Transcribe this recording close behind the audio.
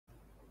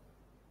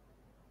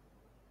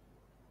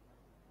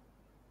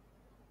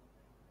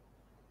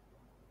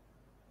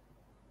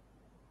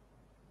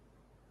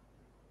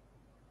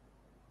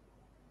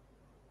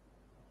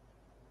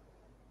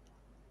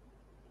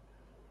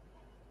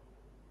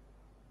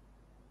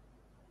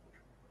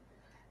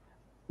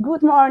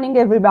Good morning,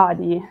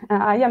 everybody.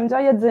 I am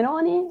Gioia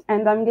Zenoni,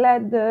 and I'm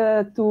glad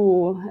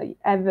to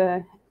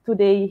have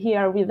today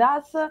here with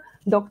us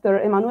Dr.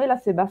 Emanuela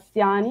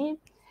Sebastiani,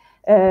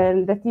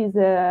 that is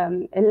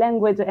a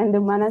language and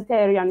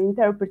humanitarian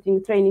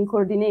interpreting training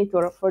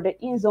coordinator for the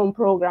in-zone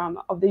program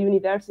of the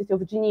University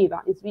of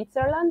Geneva in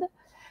Switzerland,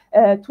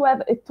 to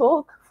have a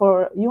talk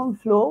for IULM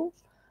FLOW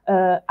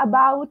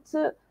about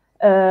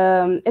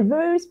a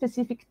very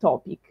specific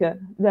topic.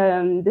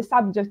 The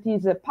subject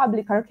is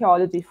public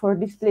archaeology for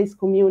displaced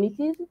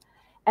communities,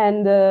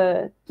 and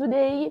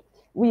today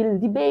we'll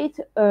debate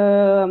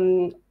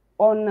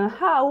on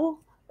how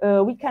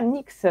we can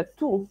mix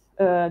two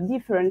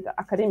different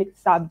academic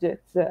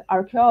subjects,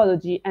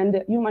 archaeology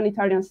and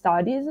humanitarian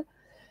studies,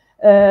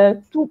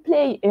 to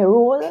play a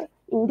role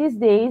in these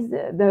days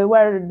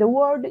where the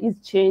world is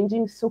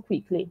changing so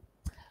quickly.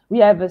 We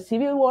have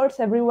civil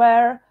wars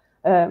everywhere,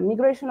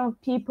 migration of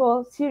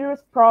people,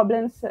 serious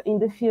problems in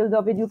the field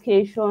of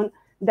education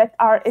that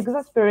are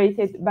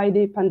exacerbated by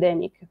the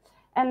pandemic.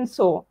 And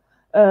so,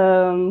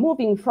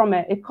 moving from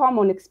a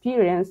common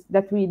experience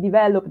that we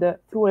developed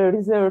through a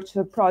research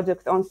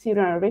project on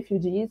Syrian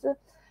refugees,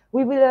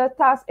 we will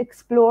thus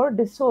explore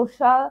the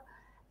social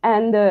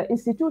and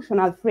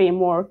institutional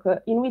framework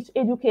in which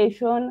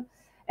education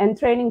and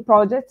training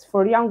projects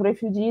for young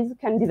refugees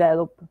can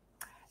develop.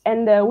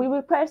 And we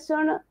will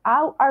question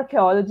how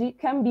archaeology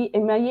can be a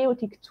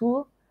maieutic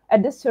tool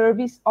at the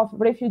service of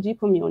refugee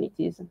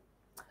communities.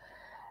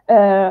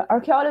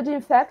 Archaeology,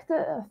 in fact,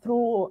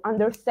 through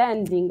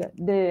understanding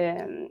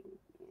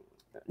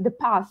the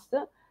past,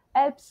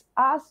 helps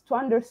us to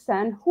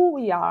understand who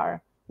we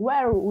are,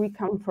 where we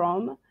come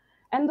from,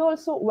 and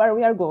also where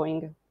we are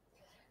going.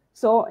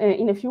 So,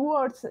 in a few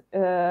words,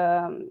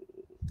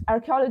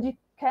 archaeology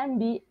can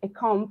be a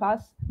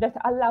compass that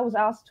allows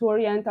us to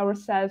orient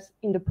ourselves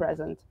in the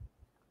present.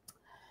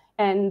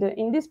 And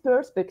in this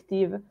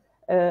perspective,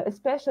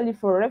 especially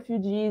for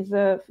refugees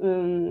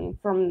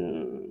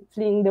from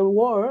fleeing the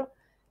war,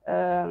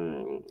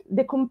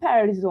 the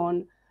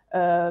comparison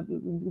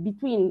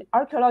between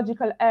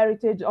archaeological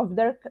heritage of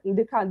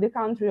the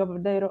country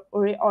of their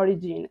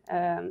origin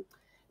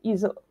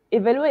is a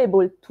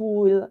valuable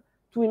tool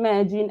to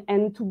imagine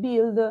and to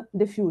build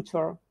the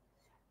future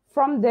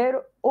from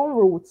their own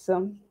roots.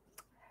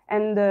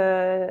 And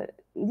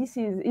this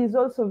is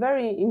also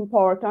very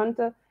important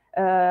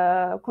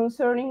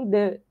concerning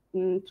the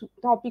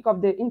topic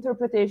of the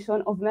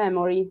interpretation of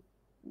memory,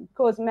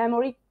 because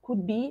memory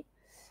could be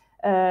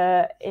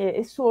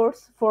a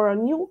source for a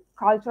new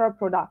cultural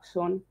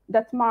production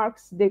that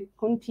marks the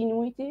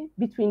continuity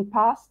between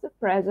past,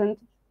 present,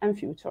 and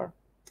future.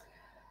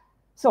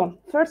 So,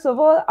 first of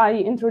all, I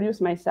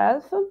introduce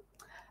myself.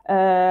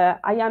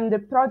 I am the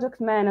project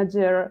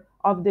manager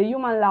of the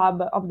Human Lab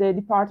of the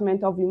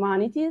Department of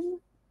Humanities,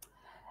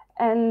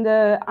 and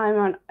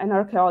I'm an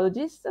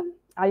archaeologist.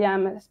 I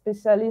am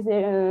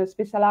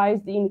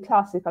specialized in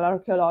classical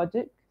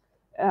archaeology,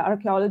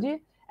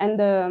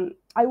 and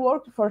I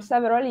worked for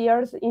several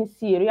years in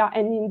Syria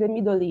and in the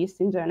Middle East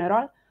in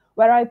general,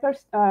 where I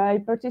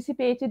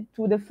participated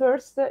to the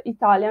first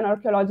Italian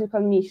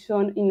archaeological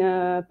mission in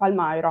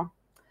Palmyra,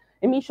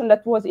 a mission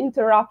that was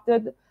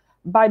interrupted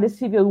by the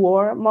civil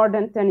war more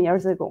than 10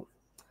 years ago.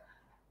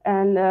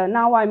 And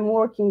now I'm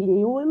working in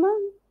IULM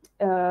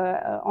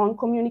on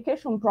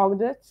communication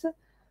projects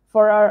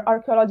for our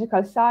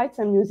archaeological sites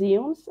and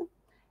museums,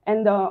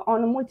 and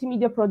on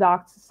multimedia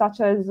products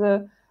such as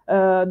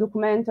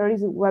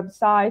documentaries,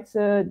 websites,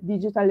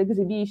 digital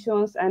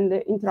exhibitions, and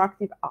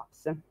interactive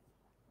apps.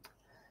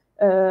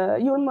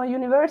 IULM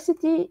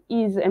University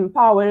is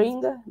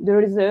empowering the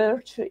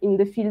research in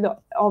the field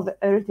of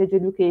heritage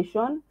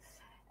education,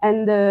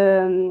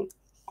 and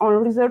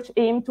on research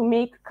aim to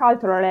make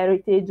cultural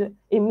heritage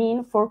a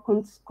mean for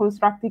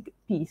constructing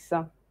peace.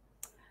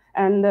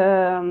 And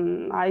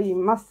I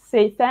must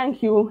say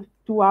thank you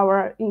to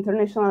our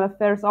International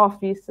Affairs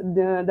Office,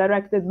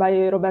 directed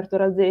by Roberto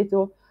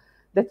Razzeto,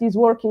 that is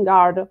working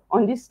hard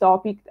on this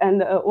topic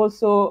and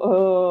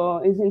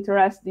also is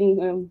interested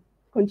in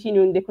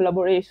continuing the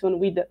collaboration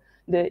with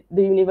the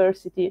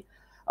University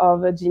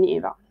of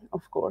Geneva,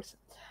 of course.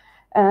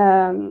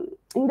 In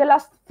the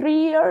last 3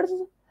 years,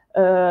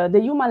 the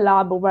Human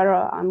Lab where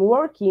I'm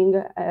working,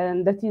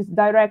 and that is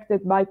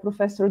directed by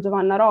Professor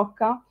Giovanna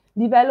Rocca,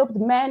 developed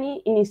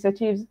many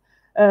initiatives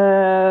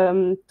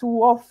to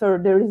offer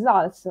the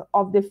results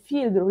of the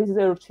field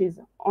researches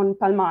on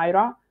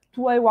Palmyra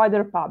to a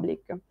wider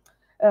public.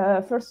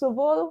 First of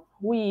all,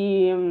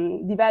 we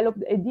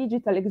developed a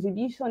digital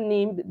exhibition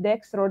named The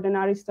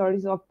Extraordinary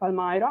Stories of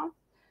Palmyra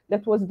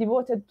that was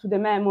devoted to the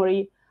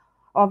memory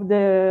of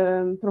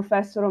the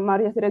Professor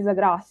Maria Teresa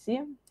Grassi,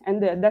 and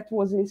that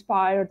was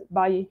inspired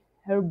by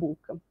her book.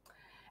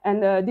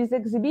 And this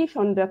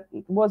exhibition that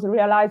was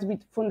realized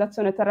with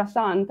Fondazione Terra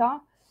Santa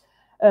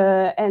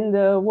and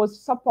was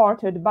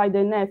supported by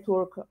the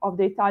network of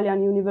the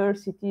Italian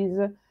Universities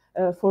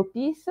for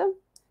Peace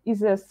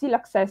is still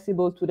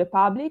accessible to the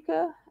public,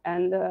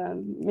 and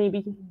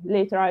maybe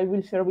later I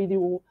will share with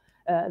you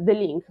the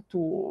link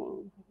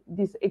to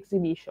this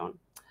exhibition.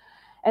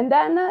 And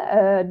then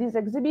this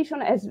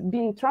exhibition has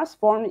been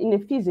transformed in a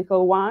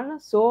physical one,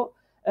 so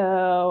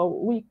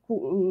we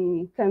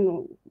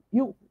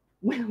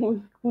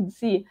could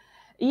see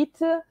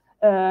it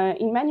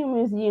in many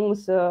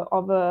museums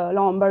of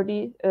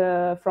Lombardy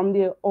from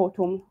the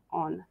autumn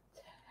on.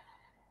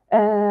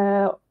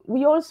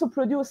 We also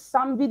produce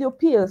some video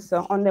peels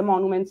on the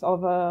monuments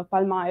of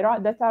Palmyra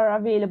that are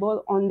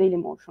available on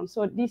Dailymotion.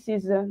 So this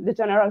is the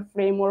general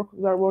framework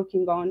we are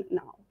working on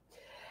now.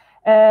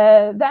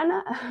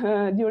 Then,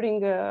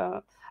 during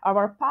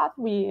our path,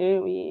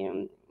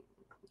 we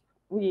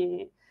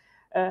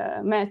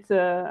met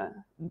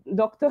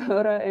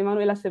Dr.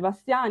 Emanuela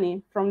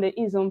Sebastiani from the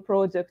ISOM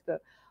project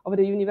of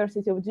the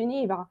University of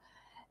Geneva.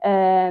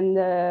 And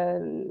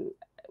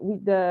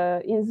with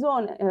the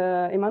ISOM,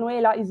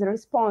 Emanuela is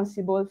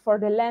responsible for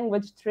the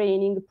language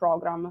training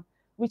program,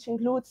 which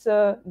includes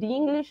the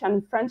English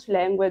and French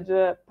language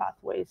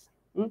pathways,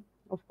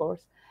 of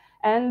course.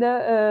 And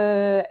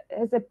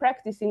as a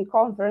practicing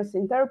conference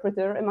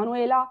interpreter,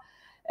 Emanuela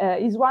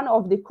is one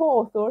of the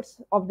co-authors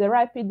of the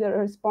Rapid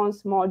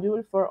Response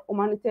module for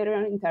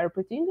humanitarian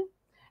interpreting,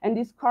 and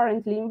is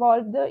currently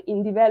involved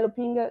in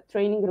developing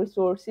training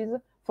resources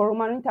for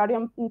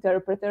humanitarian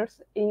interpreters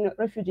in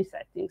refugee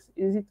settings.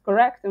 Is it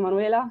correct,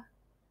 Emanuela?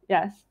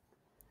 Yes.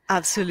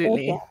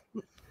 Absolutely.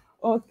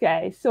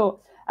 Okay.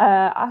 So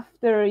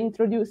after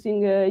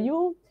introducing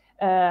you,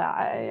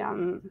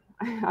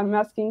 I'm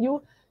asking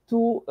you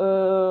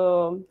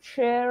to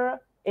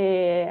share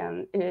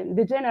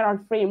the general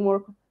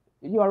framework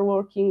you are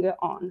working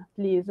on,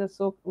 please,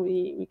 so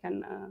we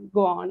can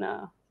go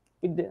on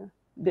with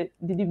the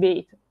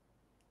debate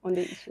on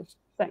the issue.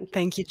 Thank you.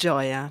 Thank you,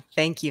 Gioia.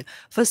 Thank you.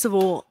 First of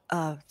all,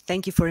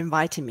 thank you for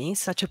inviting me.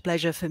 Such a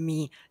pleasure for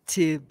me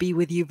to be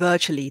with you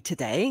virtually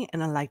today.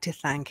 And I'd like to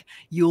thank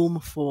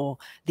IULM for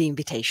the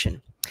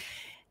invitation.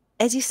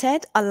 As you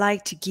said, I'd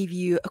like to give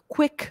you a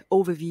quick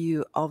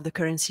overview of the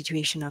current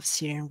situation of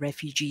Syrian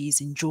refugees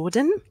in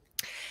Jordan.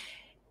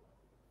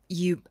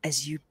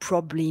 As you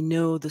probably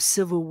know, the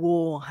civil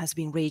war has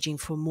been raging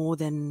for more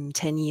than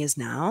 10 years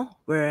now.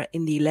 We're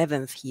in the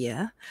 11th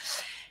year.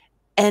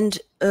 And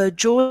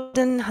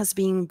Jordan has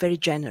been very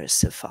generous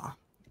so far.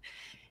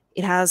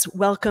 It has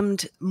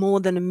welcomed more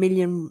than 1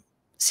 million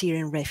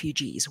Syrian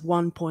refugees,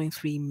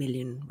 1.3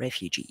 million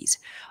refugees.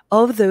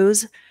 Of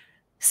those,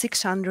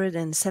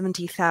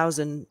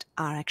 670,000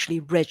 are actually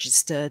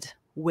registered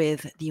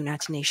with the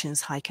United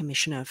Nations High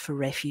Commissioner for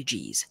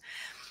Refugees.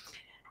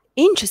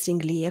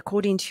 Interestingly,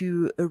 according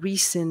to a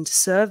recent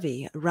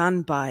survey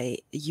run by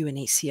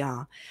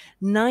UNHCR,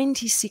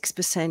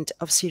 96%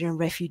 of Syrian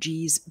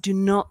refugees do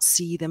not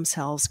see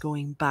themselves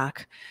going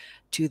back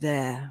to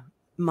their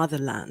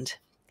motherland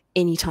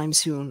anytime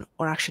soon,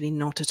 or actually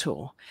not at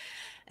all.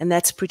 And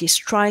that's pretty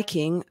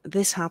striking.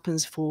 This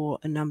happens for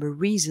a number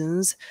of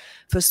reasons.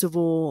 First of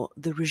all,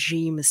 the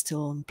regime is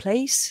still in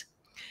place.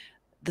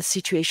 The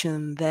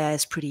situation there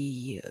is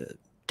pretty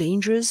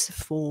dangerous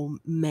for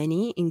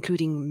many,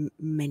 including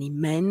many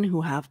men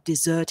who have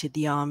deserted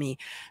the army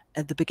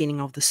at the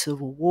beginning of the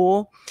civil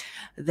war.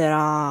 There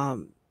are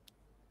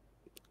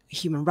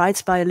human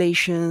rights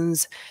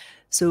violations.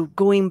 So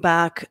going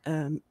back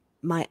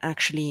might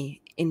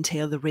actually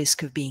entail the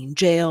risk of being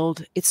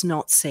jailed. It's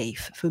not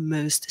safe for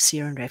most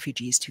Syrian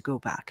refugees to go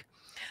back.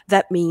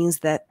 That means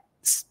that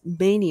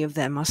many of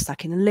them are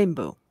stuck in a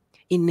limbo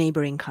in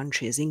neighboring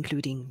countries,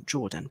 including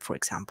Jordan, for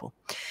example.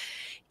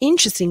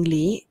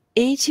 Interestingly,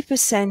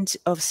 80%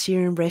 of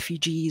Syrian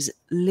refugees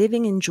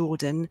living in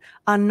Jordan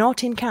are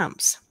not in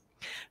camps.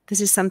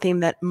 This is something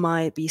that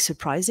might be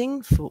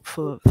surprising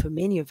for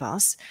many of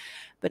us,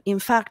 but in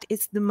fact,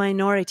 it's the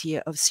minority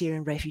of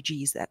Syrian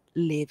refugees that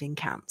live in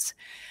camps.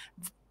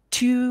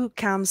 2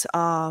 camps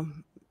are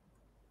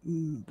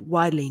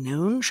widely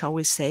known, shall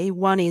we say.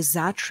 One is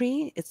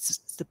Zatri, it's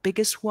the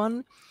biggest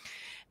one,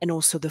 and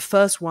also the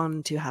first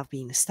one to have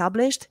been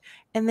established.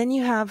 And then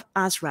you have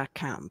Azraq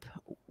camp,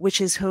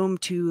 which is home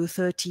to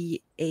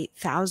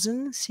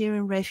 38,000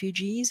 Syrian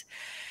refugees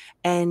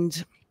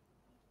and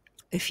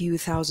a few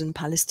thousand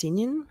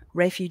Palestinian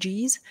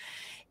refugees.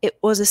 It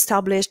was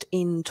established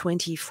in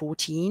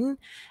 2014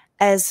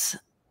 as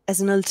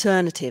an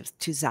alternative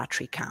to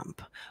Zatri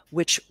camp,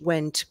 which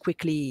went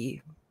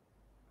quickly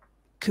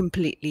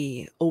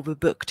completely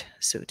overbooked,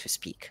 so to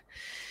speak.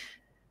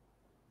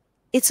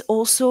 It's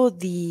also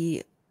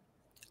the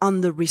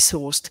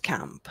under-resourced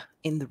camp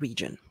in the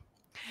region.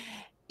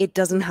 It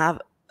doesn't have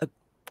a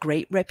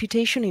great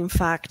reputation. In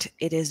fact,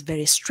 it is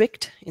very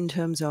strict in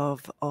terms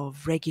of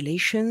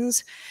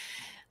regulations.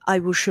 I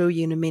will show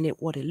you in a minute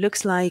what it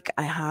looks like.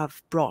 I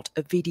have brought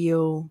a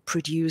video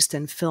produced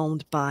and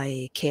filmed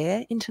by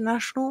CARE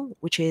International,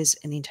 which is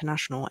an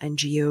international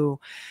NGO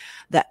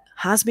that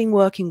has been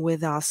working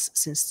with us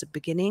since the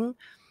beginning.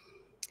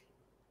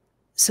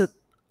 So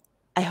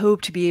I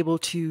hope to be able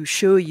to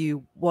show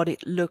you what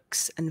it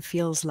looks and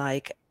feels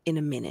like in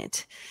a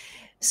minute.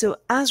 So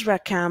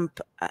Azraq camp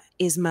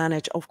is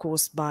managed, of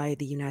course, by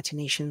the United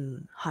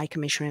Nations High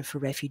Commissioner for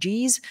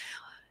Refugees,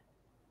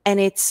 and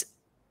it's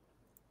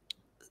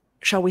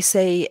shall we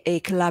say, a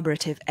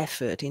collaborative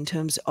effort in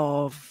terms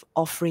of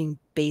offering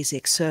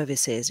basic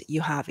services.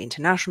 You have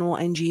international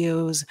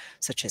NGOs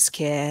such as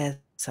CARE,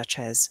 such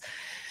as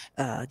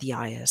the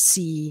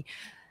IRC,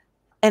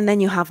 and then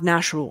you have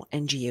national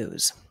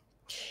NGOs.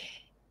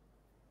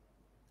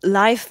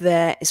 Life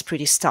there is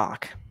pretty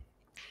stark.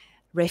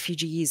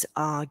 Refugees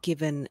are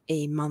given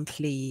a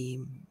monthly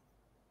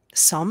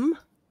sum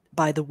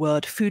by the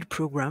World Food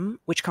Programme,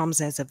 which comes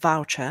as a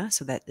voucher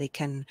so that they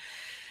can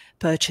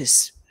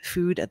purchase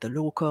food at the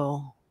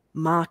local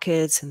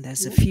markets, and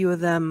there's a few of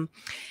them.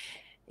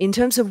 In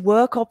terms of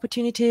work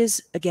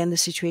opportunities, again, the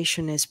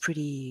situation is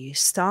pretty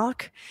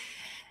stark.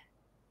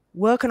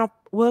 Work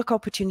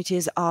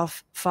opportunities are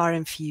far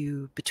and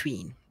few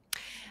between.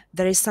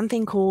 There is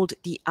something called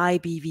the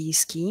IBV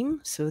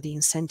scheme, so the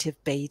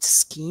incentive-based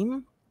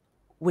scheme,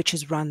 which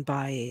is run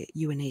by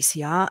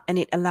UNHCR, and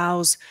it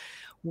allows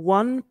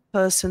one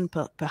person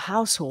per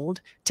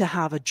household to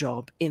have a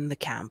job in the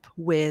camp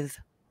with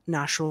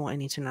national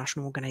and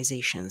international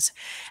organizations.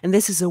 And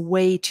this is a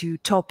way to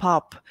top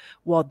up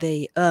what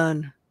they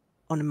earn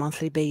on a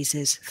monthly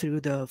basis through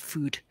the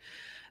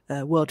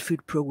World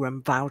Food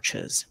Programme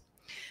vouchers.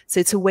 So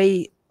it's a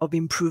way of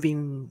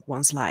improving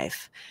one's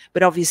life.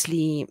 But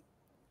obviously,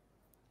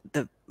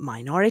 the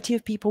minority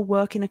of people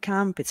work in a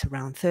camp. It's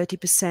around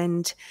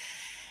 30%.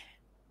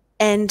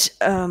 And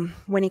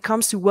when it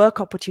comes to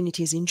work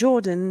opportunities in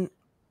Jordan,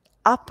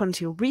 up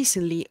until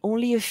recently,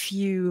 only a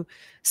few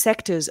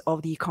sectors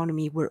of the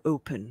economy were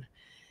open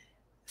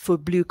for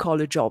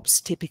blue-collar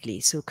jobs,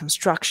 typically, so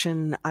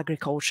construction,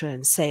 agriculture,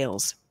 and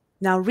sales.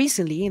 Now,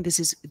 recently, and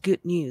this is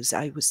good news,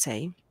 I would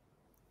say,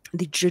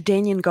 the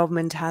Jordanian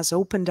government has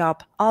opened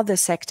up other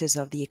sectors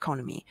of the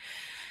economy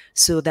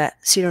so that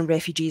Syrian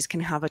refugees can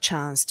have a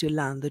chance to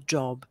land a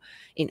job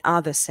in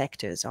other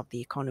sectors of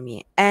the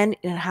economy. And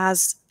it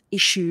has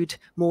issued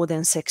more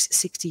than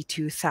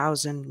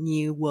 62,000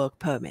 new work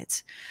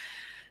permits.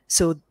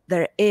 So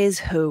there is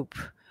hope,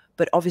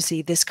 but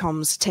obviously this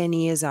comes 10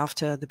 years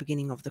after the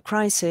beginning of the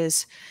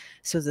crisis,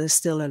 so there's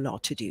still a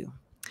lot to do.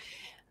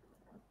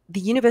 The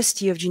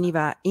University of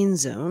Geneva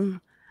InZone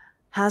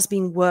has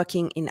been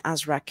working in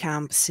Azraq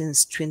camp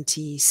since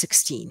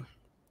 2016.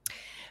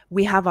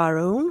 We have our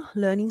own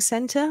learning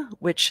center,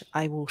 which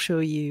I will show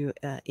you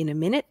in a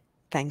minute,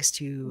 thanks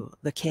to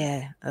the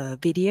CARE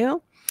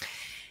video.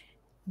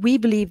 We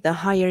believe that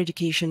higher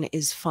education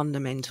is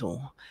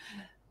fundamental,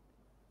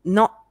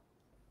 not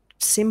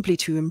simply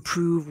to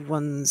improve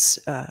one's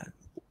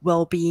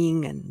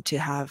well-being and to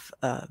have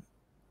a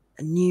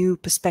new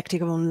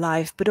perspective on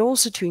life, but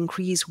also to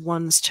increase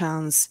one's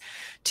chance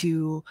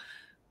to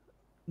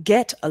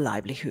get a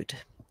livelihood.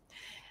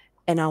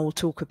 And I will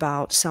talk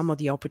about some of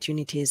the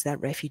opportunities that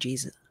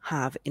refugees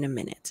have in a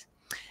minute.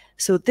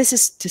 So this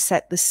is to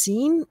set the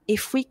scene.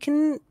 If we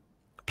can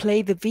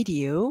play the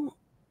video,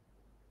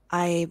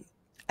 I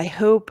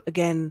hope,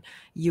 again,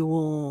 you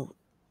will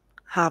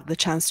have the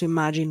chance to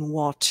imagine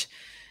what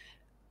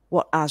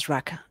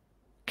Azraq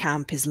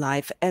camp is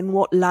like and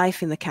what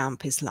life in the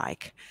camp is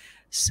like.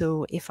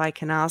 So if I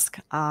can ask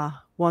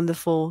our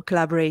wonderful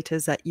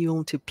collaborators at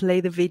IULM to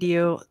play the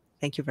video.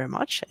 Thank you very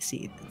much. I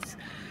see it's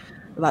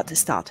about to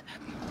start.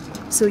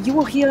 So you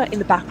will hear in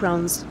the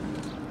background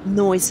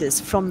noises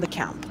from the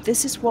camp.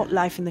 This is what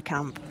life in the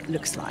camp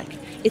looks like.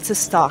 It's a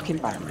stark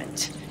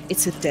environment.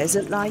 It's a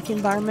desert-like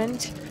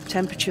environment.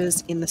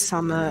 Temperatures in the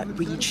summer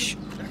reach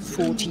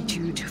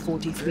 42 to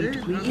 43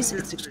 degrees.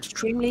 It's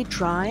extremely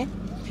dry.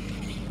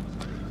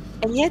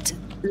 And yet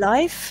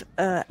life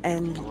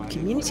and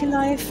community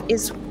life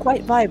is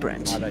quite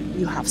vibrant.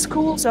 You have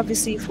schools,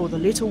 obviously, for the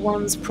little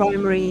ones.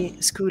 Primary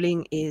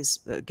schooling is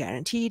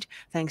guaranteed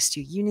thanks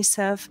to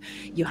UNICEF.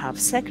 You have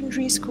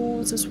secondary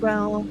schools as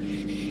well.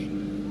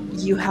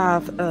 You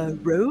have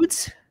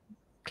roads,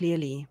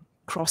 clearly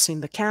crossing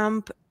the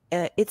camp.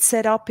 It's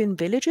set up in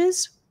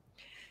villages.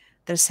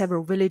 There are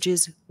several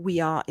villages. We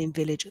are in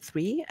village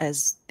 3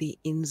 as the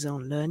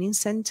InZone Learning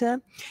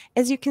Center.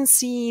 As you can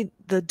see,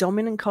 the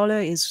dominant color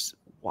is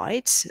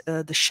white.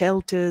 The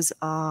shelters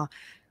are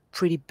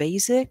pretty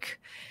basic.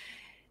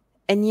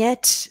 And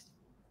yet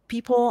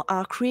people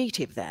are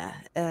creative there.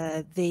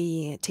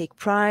 They take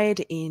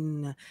pride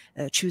in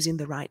choosing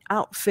the right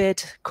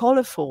outfit,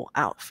 colorful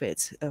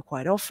outfits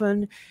quite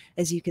often.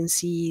 As you can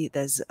see,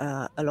 there's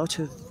a lot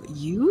of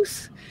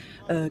youth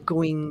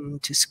going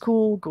to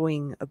school,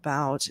 going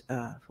about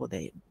for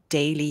their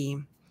daily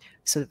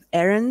sort of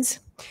errands.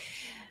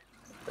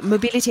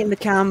 Mobility in the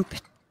camp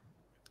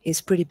is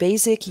pretty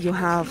basic. You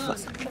have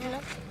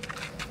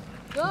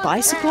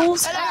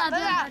bicycles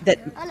that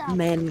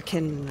men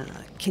can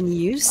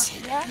use.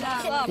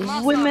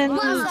 Women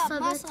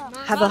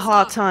have a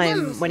hard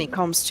time when it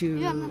comes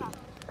to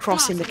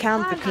crossing the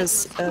camp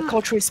because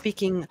culturally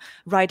speaking,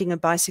 riding a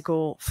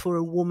bicycle for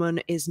a woman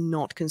is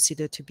not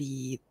considered to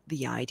be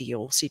the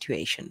ideal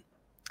situation.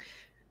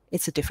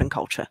 It's a different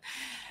culture.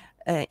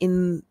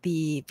 In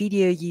the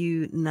video,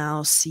 you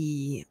now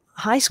see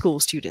high school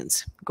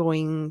students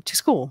going to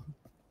school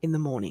in the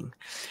morning.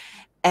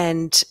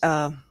 And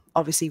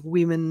obviously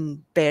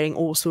women bearing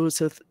all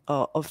sorts of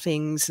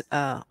things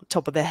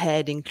top of their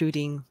head,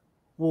 including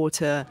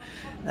water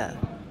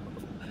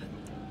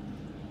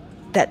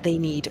that they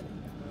need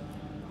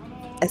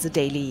as a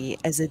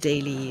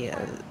daily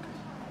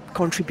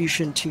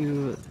contribution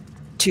to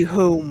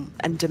home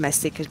and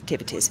domestic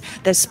activities.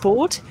 There's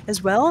sport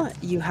as well.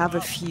 You have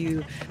a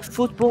few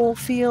football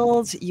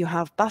fields, you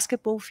have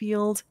basketball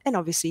fields, and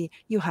obviously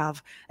you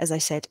have, as I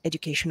said,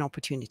 education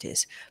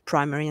opportunities,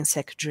 primary and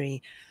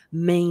secondary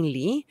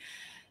mainly.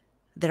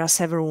 There are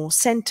several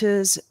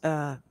centers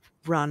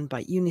run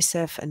by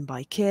UNICEF and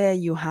by CARE.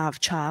 You have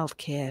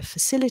childcare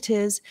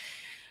facilities.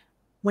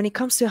 When it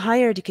comes to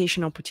higher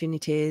education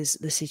opportunities,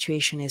 the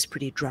situation is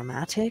pretty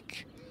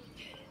dramatic.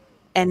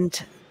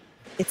 And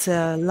it's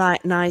a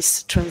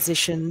nice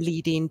transition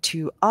leading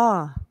to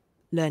our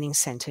learning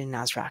center in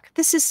Nasraq.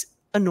 This is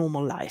a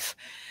normal life,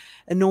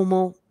 a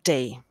normal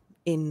day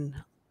in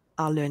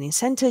our learning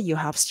center. You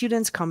have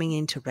students coming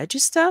in to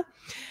register.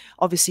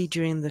 Obviously,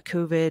 during the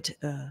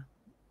COVID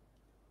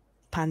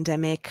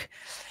pandemic,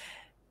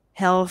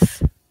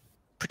 health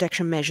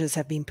protection measures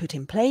have been put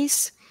in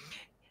place.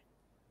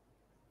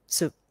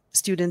 So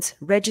students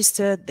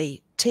register,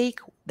 they take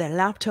their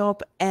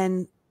laptop,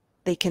 and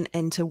they can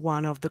enter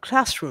one of the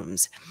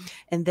classrooms.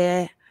 And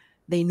there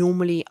they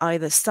normally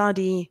either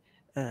study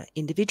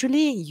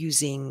individually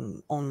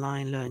using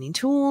online learning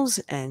tools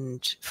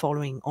and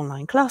following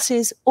online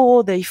classes,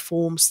 or they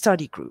form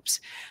study groups.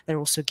 They're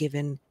also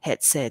given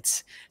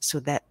headsets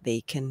so that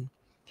they can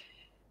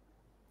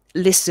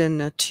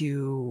listen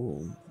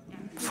to,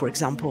 for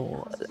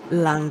example,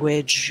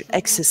 language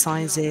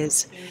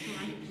exercises.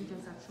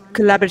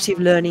 Collaborative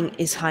learning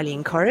is highly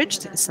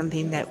encouraged. It's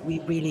something that we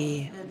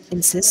really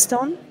insist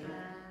on.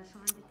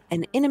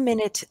 And in a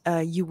minute,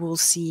 you will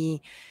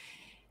see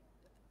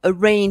a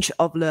range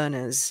of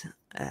learners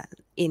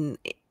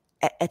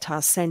at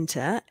our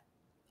center.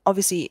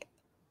 Obviously,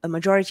 a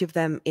majority of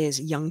them is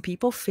young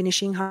people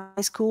finishing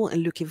high school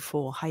and looking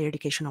for higher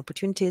education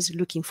opportunities,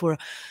 looking for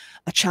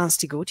a chance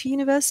to go to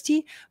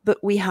university.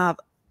 But we have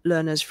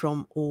learners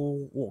from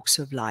all walks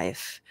of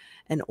life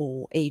and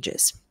all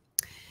ages.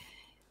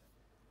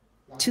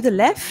 To the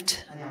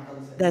left,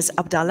 there's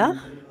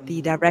Abdallah,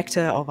 the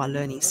director of our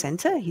learning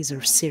center. He's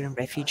a Syrian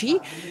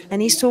refugee,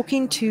 and he's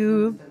talking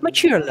to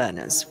mature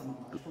learners.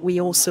 We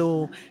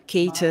also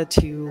cater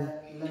to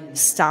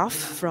staff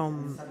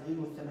from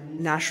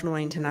national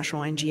and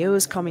international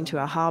NGOs coming to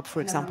our hub,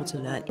 for example, to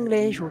learn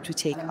English or to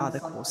take other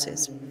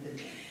courses.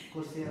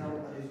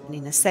 And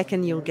in a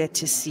second, you'll get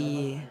to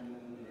see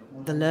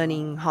the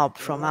learning hub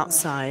from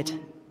outside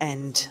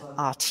and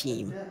our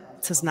team.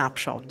 It's a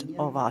snapshot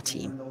of our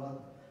team.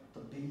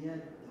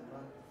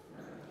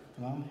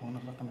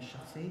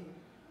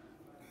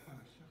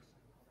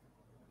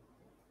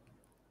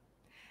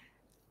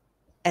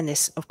 And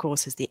this, of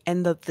course, is the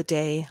end of the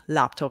day.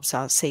 Laptops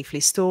are safely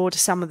stored.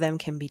 Some of them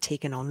can be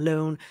taken on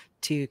loan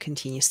to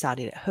continue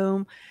studying at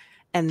home.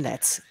 And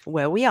that's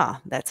where we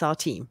are. That's our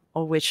team,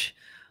 of which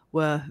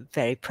we're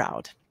very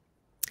proud.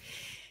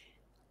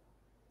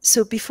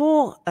 So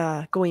before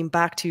going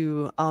back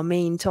to our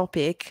main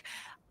topic,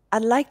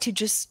 I'd like to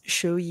just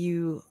show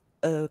you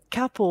a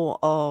couple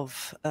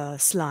of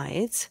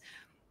slides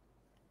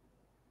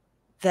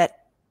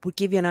that would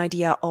give you an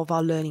idea of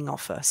our learning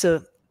offer.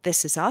 So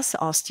this is us,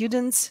 our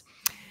students.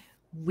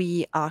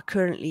 We are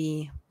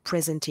currently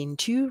present in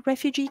 2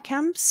 refugee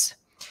camps.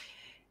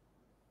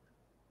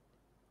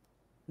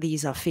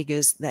 These are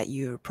figures that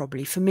you're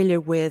probably familiar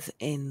with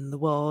in the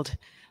world.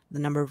 The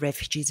number of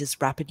refugees is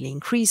rapidly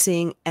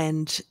increasing,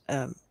 and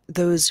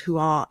those who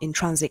are in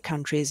transit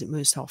countries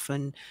most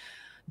often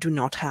do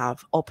not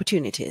have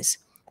opportunities.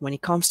 When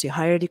it comes to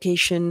higher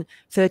education,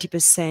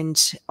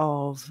 30%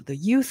 of the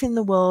youth in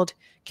the world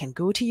can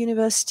go to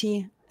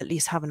university, at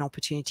least have an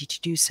opportunity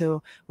to do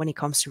so. When it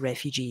comes to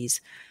refugees,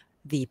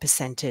 the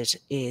percentage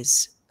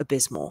is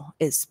abysmal,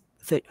 is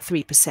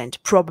 3%,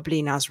 probably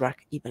in Nasraq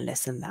even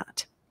less than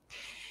that.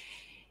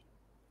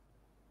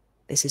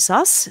 This is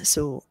us.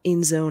 So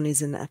InZone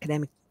is an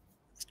academic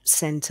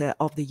center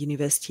of the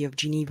University of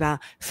Geneva,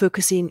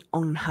 focusing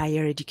on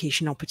higher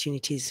education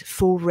opportunities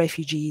for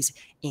refugees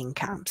in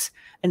camps.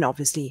 And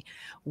obviously,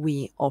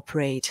 we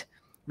operate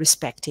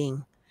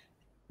respecting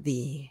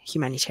the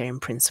humanitarian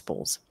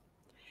principles.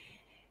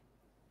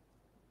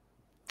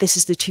 This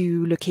is the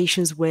 2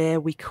 locations where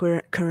we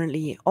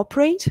currently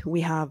operate. We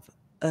have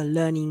a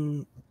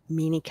learning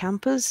mini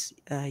campus,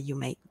 you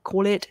may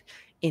call it,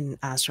 in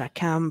Azra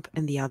camp,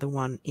 and the other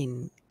one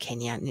in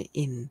Kenya,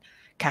 in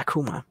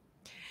Kakuma.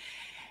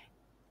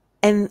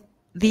 And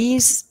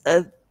these,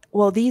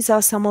 these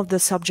are some of the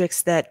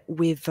subjects that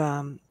we've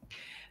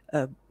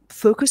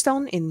focused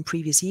on in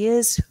previous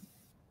years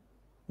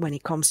when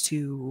it comes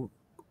to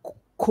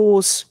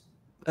course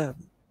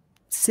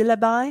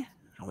syllabi,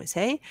 I would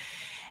say.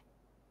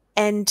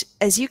 And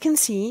as you can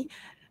see,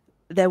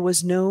 there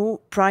was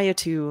no, prior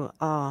to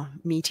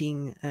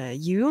meeting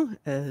you,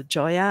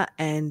 Gioia,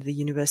 and the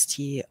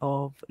University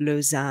of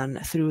Lausanne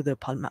through the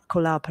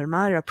Colla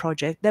Palmyra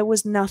project, there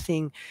was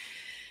nothing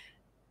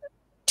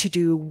to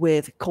do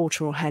with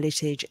cultural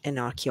heritage and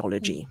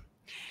archaeology.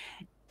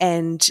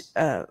 And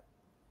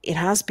it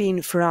has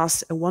been for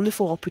us a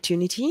wonderful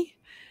opportunity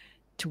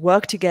to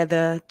work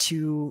together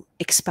to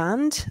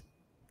expand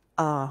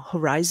our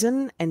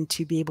horizon and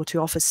to be able to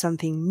offer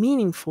something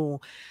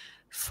meaningful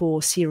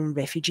for Syrian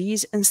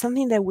refugees and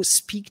something that would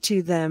speak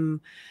to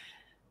them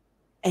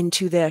and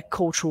to their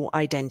cultural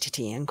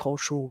identity and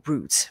cultural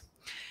roots.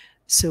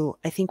 So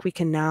I think we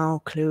can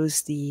now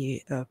close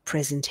the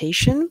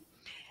presentation.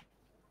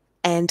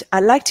 And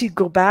I'd like to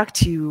go back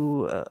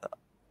to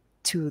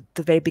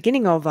the very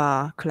beginning of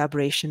our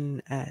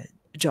collaboration,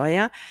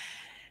 Gioia.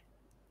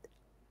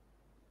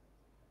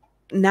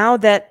 Now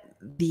that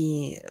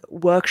the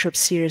workshop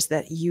series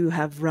that you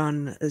have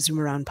run, Zoom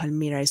Around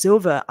Palmyra, is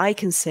over, I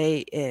can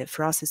say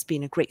for us it's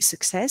been a great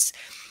success.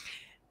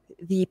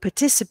 The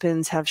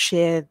participants have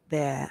shared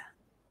their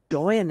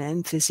joy and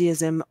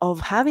enthusiasm of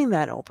having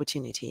that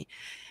opportunity.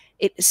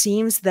 It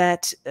seems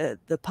that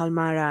the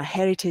Palmyra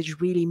heritage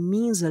really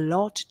means a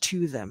lot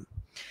to them.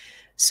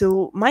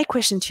 So my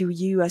question to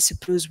you, I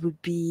suppose,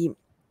 would be,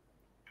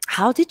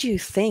 how did you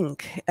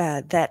think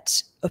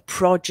that a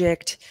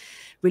project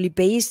really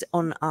based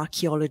on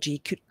archaeology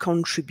could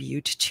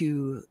contribute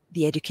to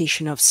the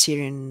education of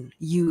Syrian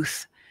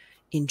youth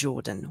in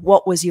Jordan?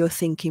 What was your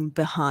thinking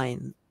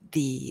behind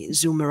the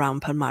Zoom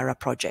Around Palmyra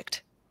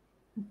project?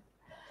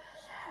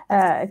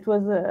 It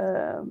was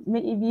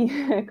maybe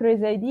a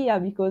crazy idea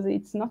because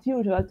it's not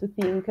usual to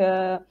think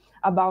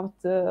about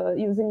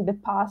using the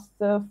past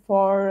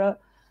for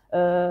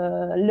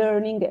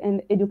learning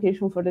and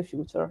education for the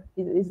future.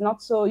 It's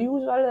not so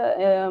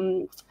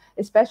usual,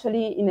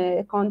 especially in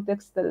a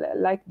context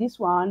like this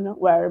one,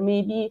 where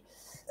maybe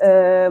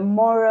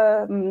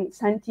more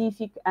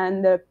scientific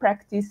and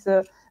practice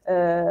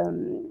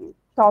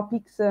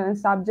topics and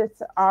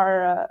subjects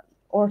are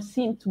or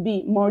seem to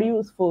be more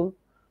useful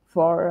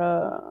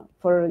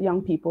for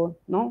young people,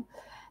 no?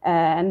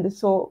 And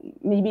so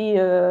maybe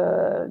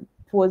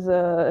it was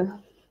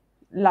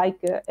like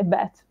a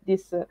bet,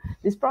 this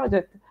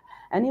project.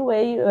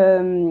 Anyway,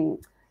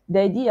 the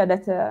idea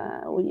that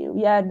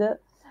we had,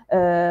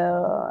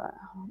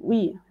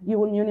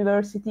 IULM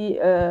University,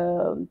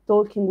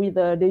 talking with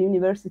the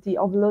University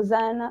of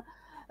Lausanne,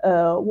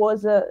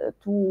 was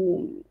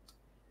to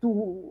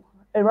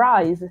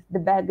erase the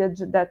baggage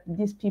that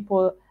these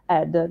people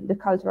had, the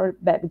cultural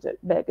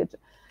baggage.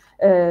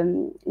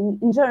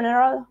 In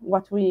general,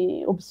 what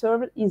we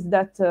observe is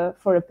that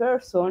for a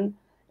person,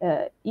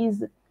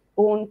 his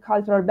own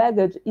cultural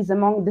baggage is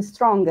among the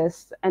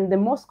strongest and the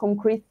most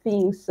concrete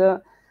things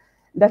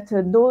that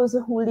those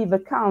who leave a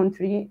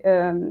country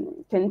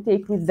can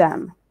take with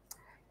them,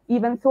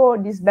 even though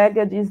this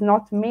baggage is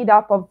not made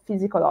up of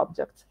physical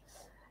objects.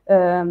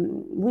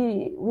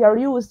 We are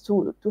used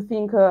to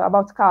think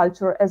about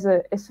culture as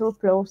a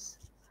surplus,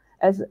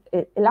 as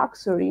a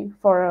luxury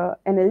for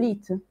an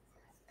elite,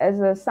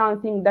 as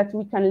something that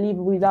we can live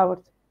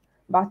without,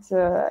 but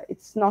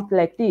it's not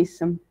like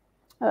this.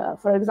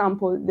 For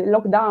example, the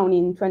lockdown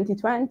in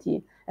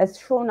 2020 has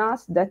shown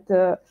us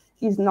that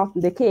is not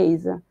the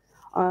case.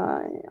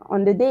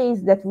 On the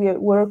days that we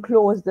were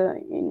closed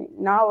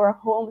in our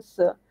homes,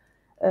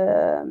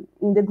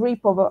 in the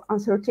grip of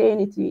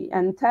uncertainty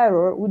and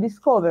terror, we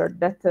discovered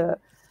that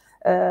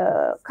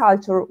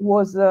culture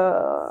was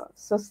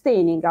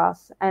sustaining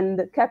us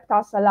and kept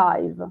us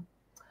alive.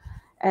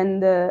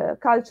 And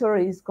culture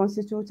is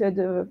constituted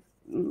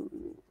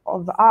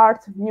of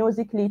art,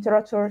 music,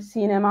 literature,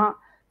 cinema,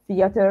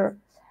 theater,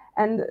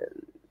 and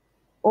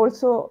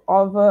also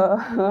of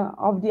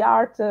the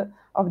art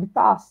of the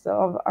past,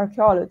 of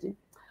archaeology.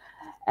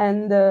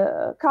 And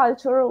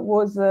culture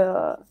was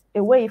a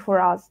way for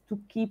us to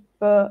keep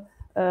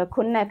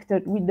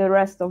connected with the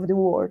rest of the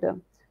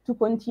world, to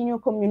continue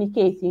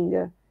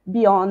communicating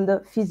beyond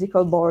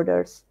physical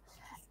borders.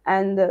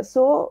 And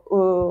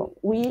so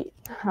we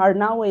are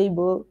now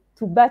able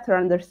to better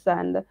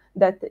understand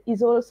that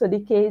is also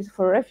the case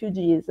for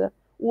refugees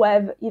who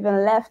have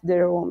even left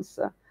their homes,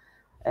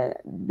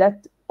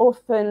 that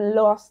often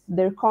lost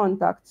their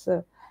contacts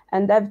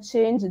and have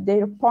changed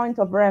their point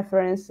of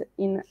reference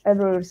in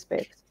every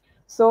respect.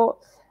 So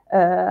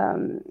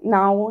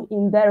now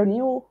in their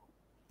new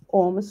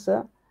homes,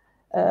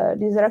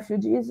 these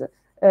refugees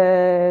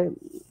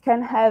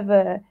can have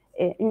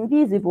an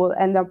invisible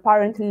and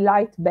apparently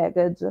light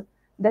baggage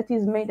that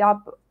is made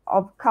up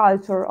of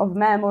culture, of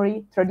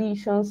memory,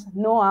 traditions,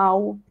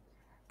 know-how,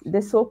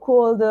 the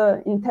so-called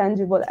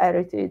intangible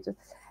heritage.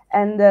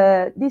 And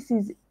this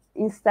is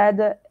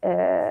instead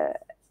a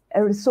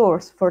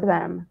resource for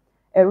them,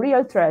 a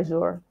real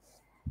treasure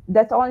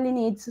that only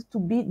needs to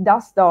be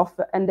dusted off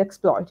and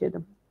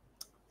exploited.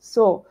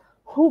 So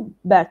who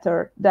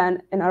better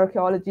than an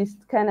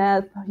archaeologist can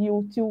help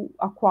you to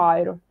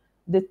acquire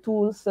the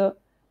tools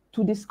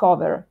to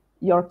discover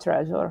your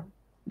treasure?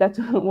 That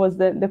was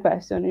the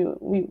question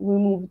we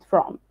moved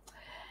from.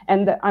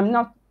 And I'm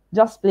not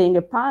just playing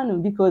a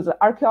pun, because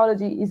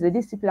archaeology is a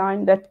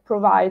discipline that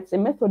provides a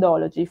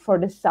methodology for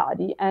the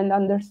study and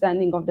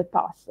understanding of the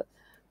past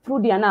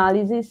through the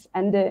analysis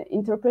and the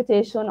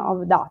interpretation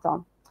of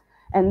data.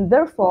 And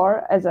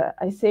therefore, as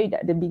I said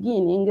at the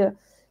beginning,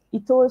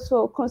 it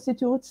also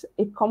constitutes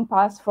a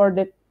compass for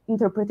the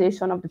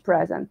interpretation of the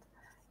present,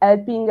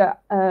 helping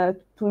to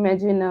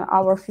imagine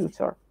our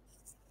future.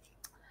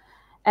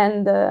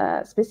 And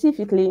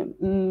specifically,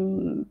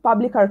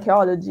 public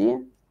archaeology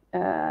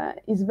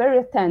is very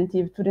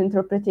attentive to the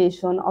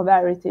interpretation of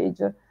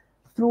heritage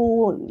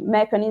through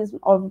mechanisms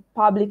of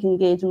public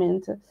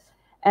engagement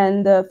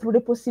and through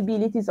the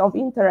possibilities of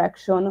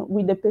interaction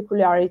with the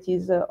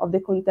peculiarities of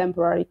the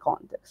contemporary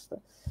context.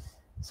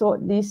 So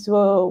this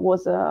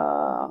was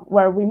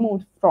where we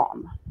moved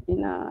from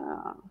in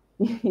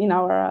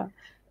our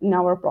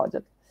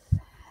project.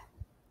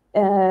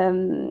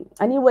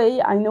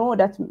 Anyway, I know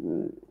that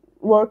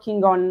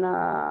working on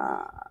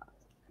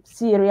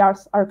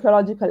Syria's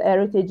archaeological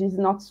heritage is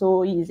not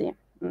so easy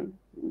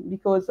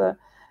because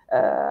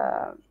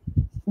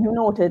you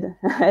noted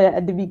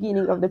at the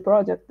beginning of the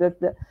project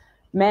that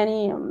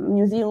many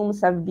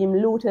museums have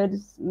been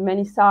looted,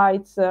 many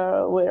sites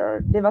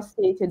were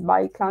devastated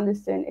by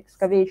clandestine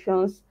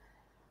excavations,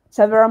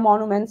 several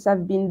monuments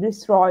have been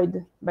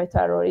destroyed by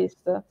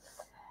terrorists,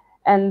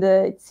 and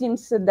it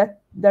seems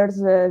that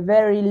there's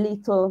very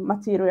little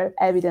material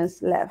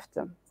evidence left.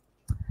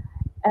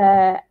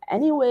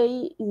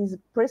 Anyway, it is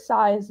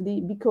precisely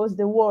because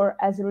the war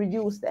has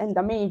reduced and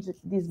damaged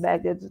this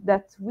baggage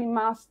that we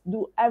must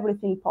do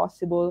everything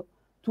possible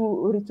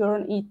to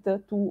return it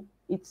to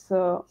its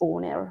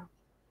owner.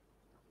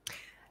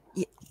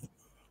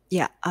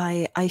 Yeah,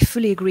 I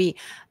fully agree.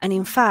 And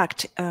in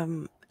fact,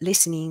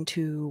 listening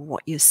to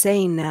what you're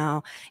saying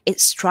now, it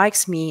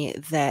strikes me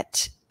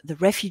that the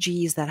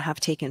refugees that have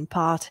taken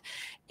part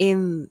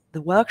in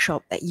the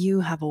workshop that you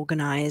have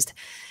organized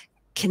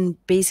can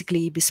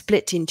basically be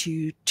split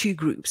into two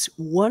groups.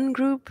 One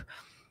group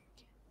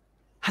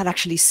had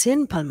actually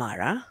seen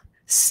Palmyra.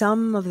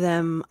 Some of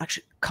them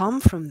actually come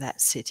from that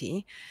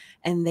city,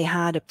 and they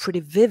had a pretty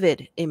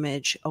vivid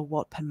image of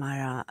what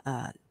Palmyra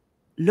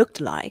looked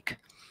like.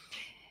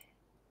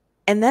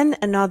 And then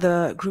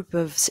another group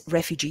of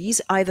refugees,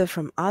 either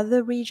from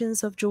other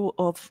regions of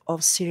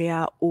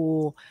Syria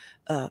or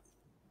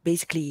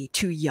basically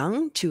too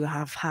young to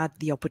have had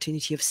the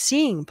opportunity of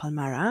seeing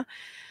Palmyra,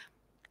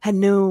 had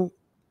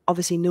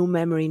obviously no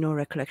memory, no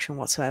recollection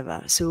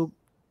whatsoever. So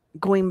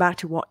going back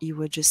to what you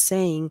were just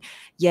saying,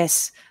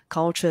 yes,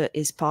 culture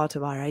is part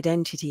of our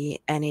identity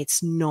and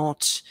it's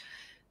not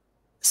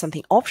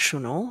something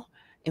optional.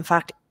 In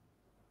fact,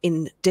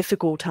 in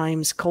difficult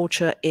times,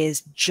 culture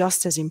is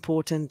just as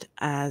important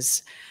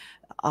as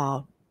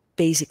our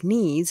basic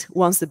needs.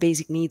 Once the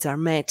basic needs are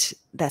met,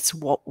 that's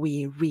what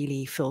we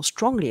really feel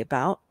strongly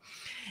about.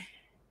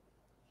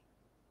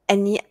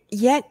 And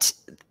yet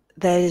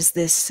there's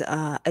this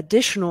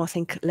additional, I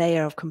think,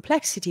 layer of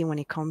complexity when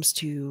it comes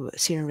to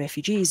Syrian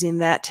refugees, in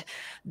that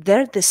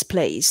they're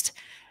displaced,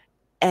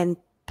 and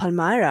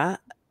Palmyra,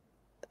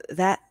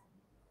 that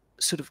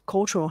sort of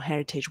cultural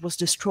heritage, was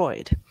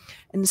destroyed.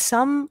 And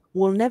some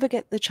will never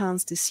get the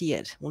chance to see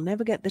it, will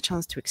never get the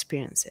chance to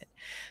experience it.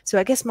 So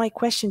I guess my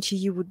question to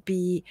you would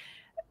be,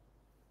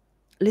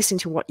 listening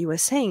to what you were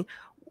saying,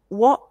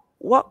 what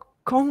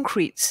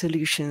concrete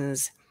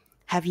solutions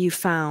have you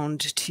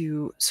found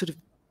to sort of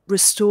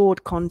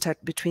restored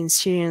contact between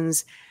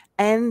Syrians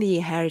and the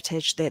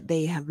heritage that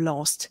they have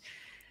lost,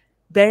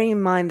 bearing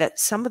in mind that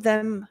some of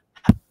them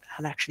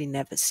have actually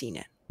never seen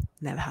it,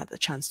 never had the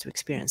chance to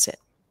experience it?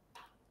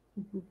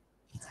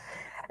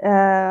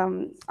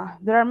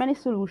 There are many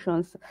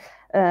solutions.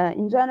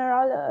 In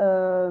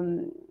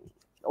general,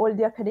 all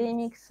the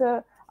academics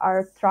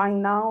are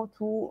trying now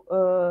to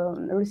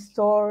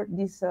restore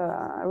this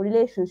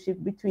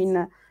relationship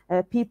between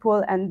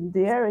people and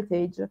the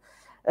heritage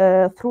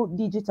through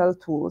digital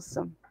tools.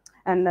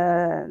 And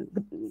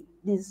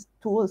these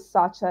tools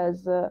such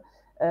as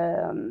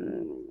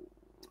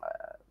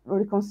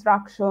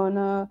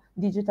reconstruction,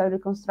 digital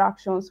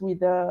reconstructions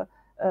with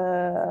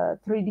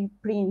 3D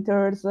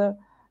printers,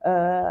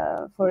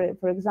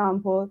 for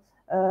example,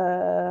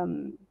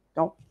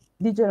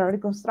 digital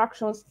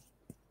reconstructions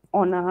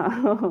on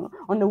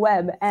on the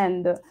web,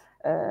 and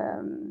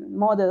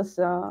models,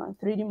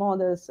 3D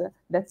models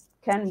that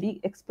can be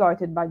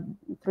exploited by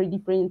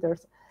 3D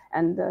printers,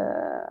 and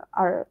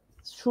are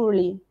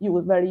surely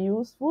very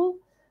useful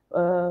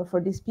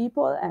for these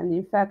people. And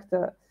in fact,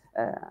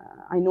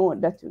 I know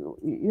that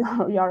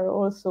you are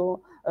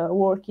also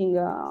working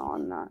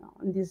on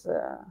this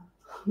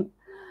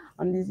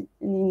on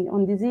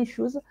these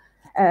issues.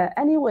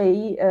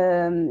 Anyway,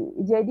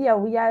 the idea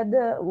we had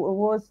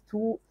was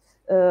to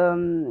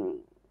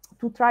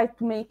try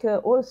to make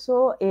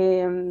also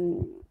a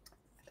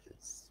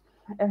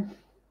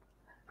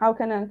how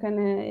can I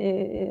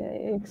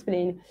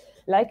explain,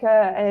 like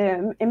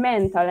a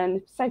mental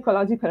and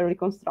psychological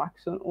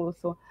reconstruction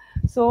also.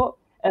 So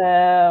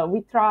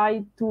we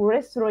tried to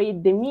restore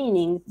the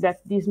meaning that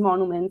these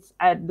monuments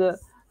had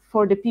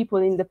for the people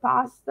in the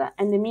past,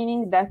 and the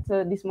meaning that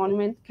this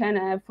monument can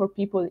have for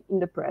people in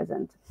the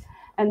present.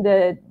 And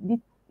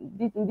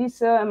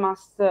this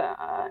must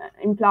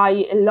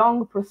imply a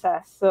long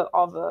process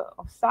of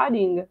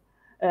studying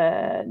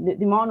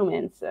the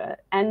monuments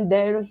and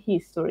their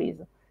histories.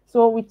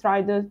 So we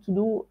tried to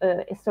do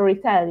a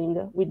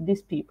storytelling with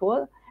these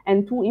people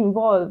and to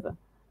involve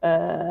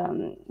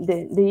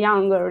the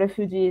young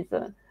refugees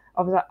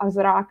of the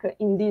Azraq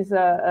in this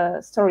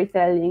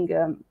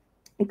storytelling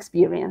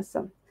experience,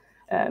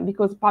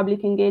 because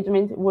public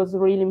engagement was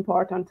really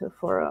important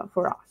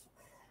for us.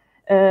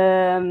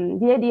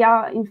 The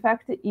idea, in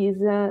fact, is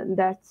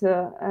that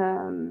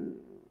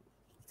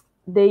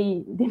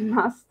they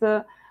must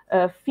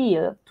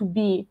feel to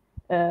be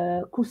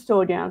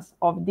custodians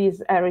of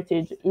this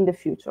heritage in the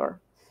future.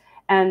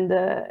 And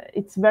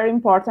it's very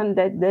important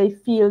that they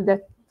feel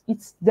that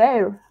it's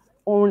their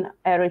own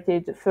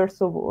heritage,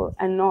 first of all,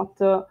 and not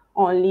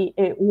only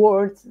a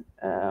world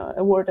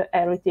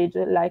heritage,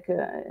 like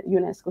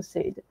UNESCO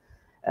said,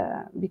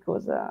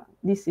 because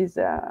this is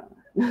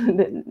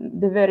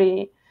the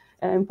very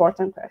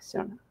important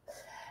question.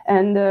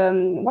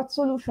 And what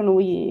solution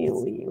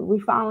we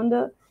found?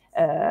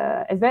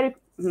 A very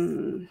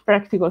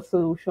practical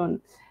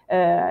solution,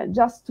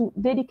 just to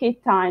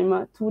dedicate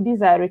time to this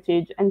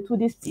heritage and to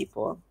these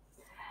people.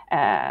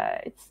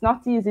 It's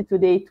not easy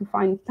today to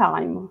find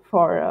time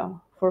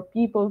for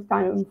people,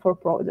 time for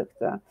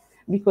projects,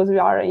 because we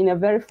are in a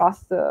very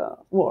fast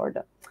world.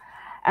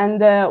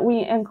 And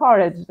we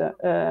encouraged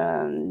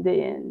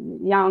the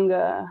young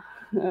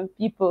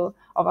people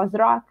of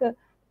Azraq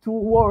to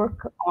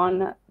work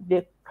on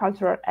the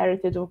cultural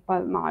heritage of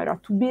Palmyra,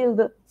 to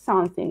build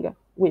something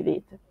with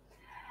it.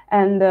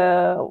 And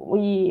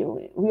we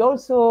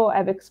also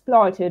have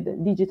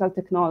exploited digital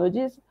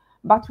technologies,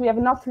 but we have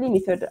not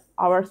limited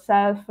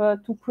ourselves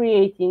to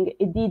creating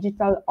a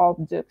digital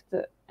object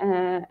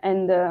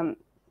and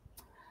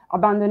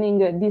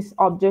abandoning this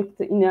object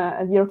in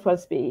a virtual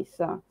space.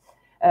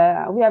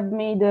 We have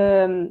made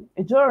a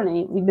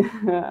journey with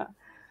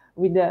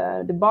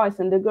the boys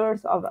and the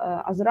girls of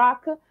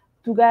Azraq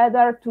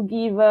together to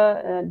give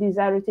this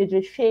heritage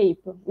a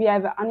shape. We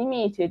have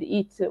animated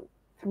it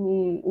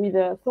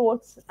with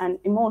thoughts and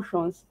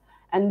emotions,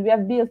 and we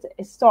have built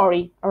a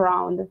story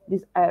around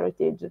this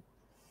heritage.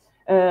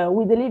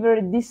 We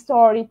delivered this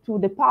story to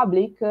the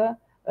public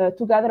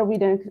together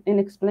with an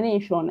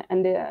explanation,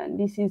 and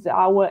this is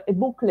a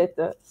booklet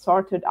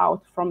sorted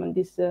out from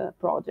this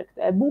project,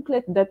 a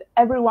booklet that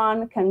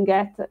everyone can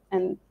get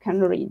and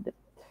can read.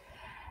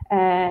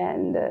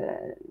 And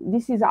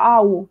this is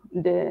how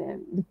the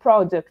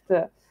project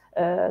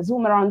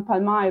Zoom Around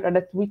Palmyra,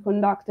 that we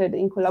conducted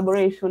in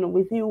collaboration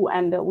with you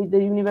and with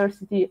the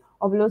University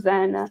of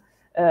Lausanne,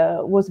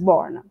 was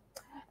born.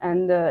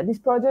 And this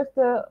project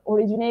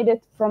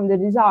originated from the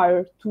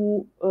desire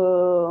to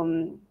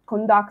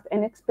conduct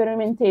an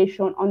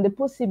experimentation on the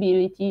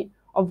possibility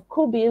of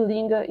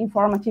co-building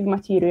informative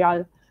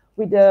material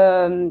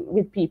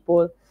with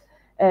people,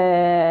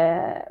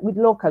 with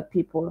local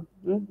people.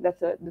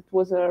 That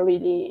was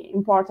really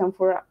important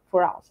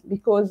for us,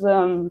 because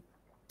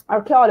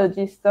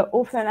archaeologists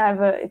often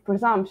have a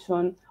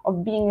presumption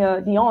of being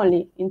the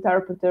only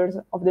interpreters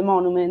of the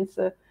monuments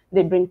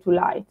they bring to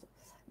light.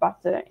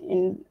 But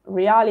in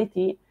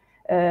reality,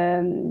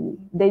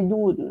 they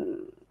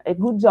do a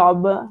good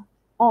job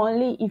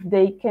only if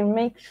they can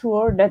make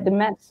sure that the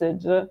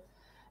message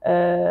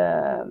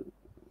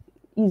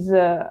is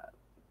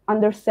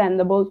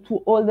understandable to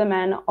all the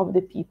men of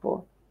the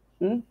people.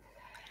 To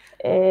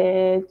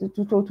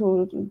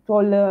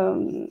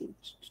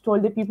all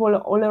the people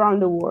all around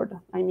the world,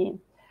 I mean.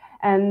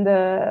 And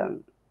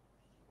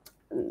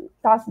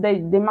thus they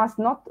must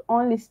not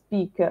only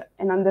speak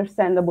an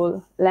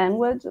understandable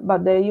language,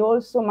 but they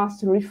also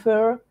must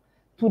refer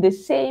to the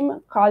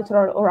same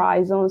cultural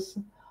horizons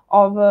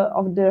of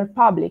their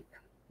public.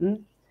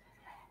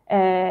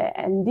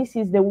 And this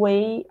is the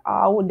way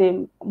how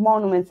the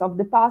monuments of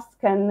the past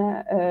can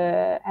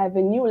have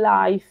a new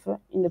life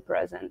in the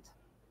present.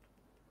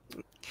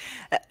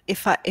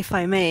 If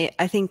I may,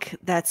 I think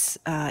that's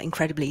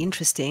incredibly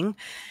interesting.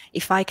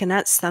 If I can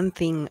add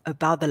something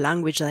about the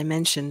language that I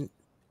mentioned,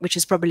 which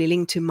is probably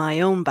linked to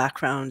my own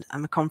background.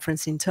 I'm a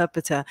conference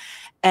interpreter,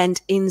 and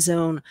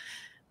InZone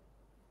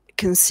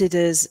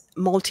considers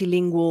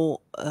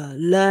multilingual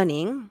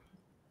learning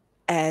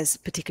as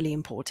particularly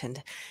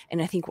important. And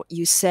I think what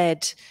you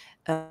said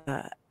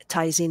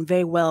ties in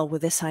very well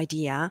with this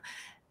idea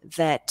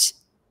that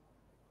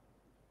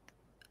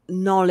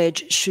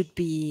knowledge should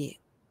be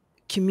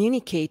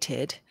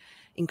communicated,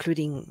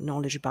 including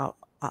knowledge about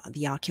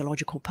the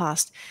archaeological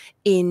past,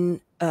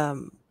 in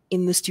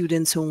the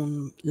students'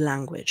 own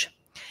language.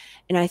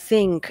 And I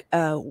think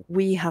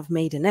we have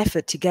made an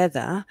effort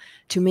together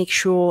to make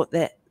sure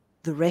that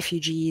the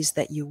refugees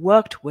that you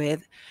worked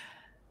with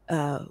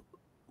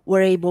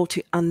were able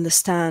to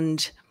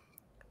understand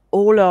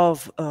all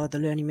of the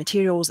learning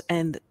materials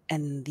and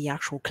the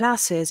actual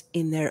classes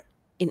in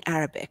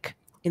Arabic,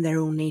 in their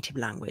own native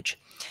language.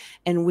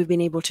 And we've been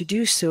able to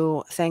do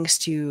so thanks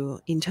to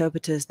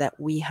interpreters that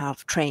we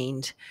have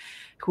trained,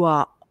 who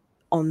are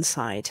on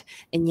site.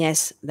 And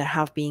yes, there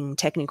have been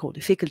technical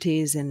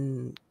difficulties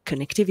and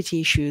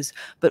connectivity issues,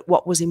 but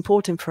what was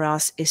important for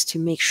us is to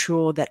make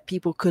sure that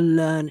people could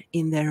learn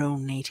in their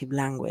own native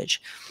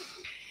language,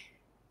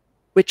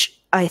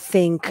 which I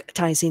think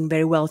ties in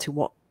very well to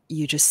what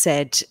you just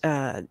said.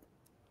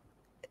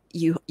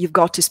 You've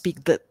got to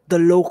speak the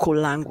local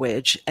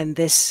language, and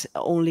this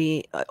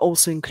only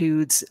also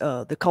includes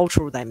the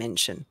cultural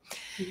dimension.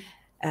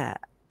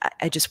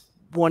 I just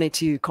wanted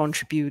to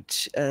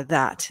contribute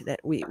that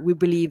we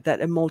believe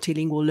that a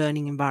multilingual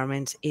learning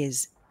environment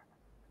is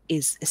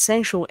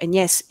essential. And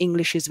yes,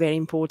 English is very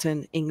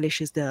important.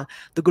 English is the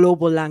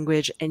global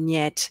language, and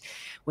yet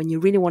when you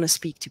really want to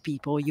speak to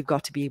people, you've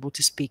got to be able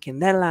to speak in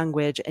their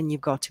language, and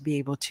you've got to be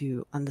able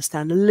to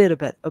understand a little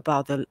bit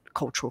about the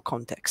cultural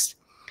context.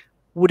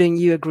 Wouldn't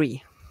you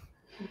agree?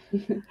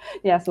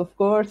 Yes, of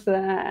course.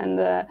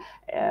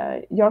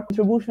 Your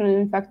contribution,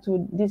 in fact,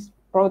 to this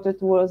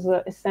project was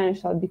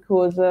essential,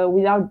 because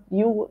without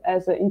you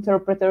as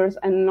interpreters,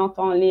 and not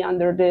only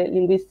under the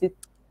linguistic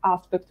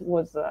aspect,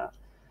 was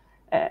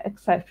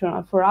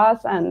exceptional for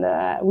us, and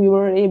we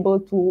were able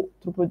to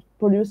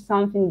produce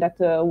something that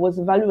was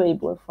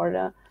valuable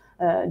for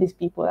these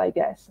people, I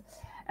guess.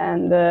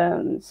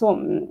 And so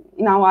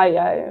now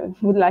I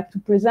would like to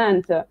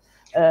present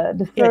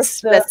the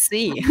first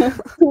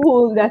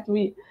tool that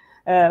we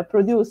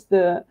produced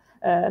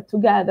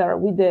together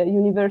with the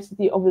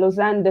University of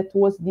Lausanne, that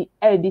was the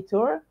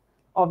editor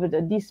of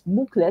this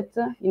booklet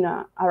in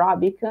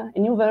Arabic, a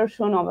new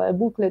version of a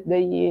booklet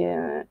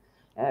they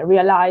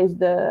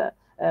realized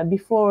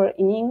before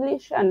in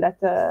English, and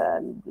that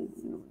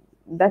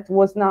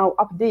was now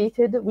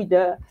updated with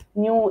the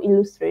new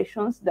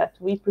illustrations that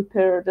we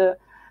prepared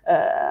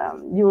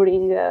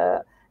during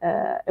a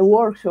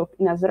workshop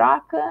in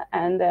Azraq,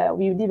 and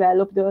we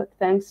developed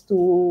thanks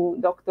to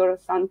Dr.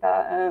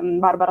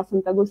 Barbara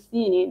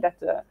Sant'Agostini,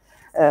 that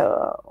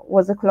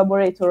was a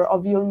collaborator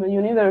of IULM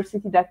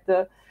University, that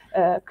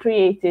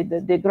created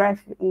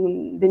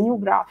the new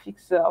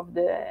graphics of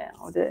the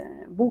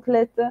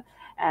booklet,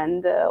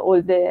 and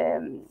all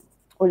the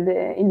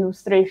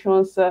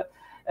illustrations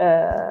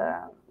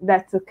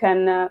that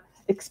can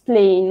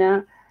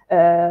explain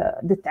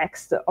the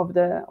text of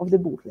the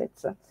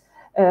booklets.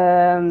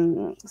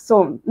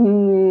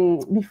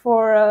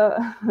 Before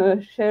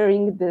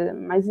sharing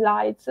my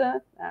slides,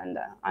 and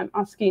I'm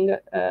asking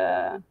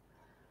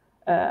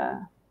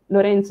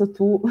Lorenzo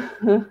to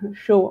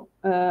show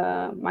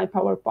my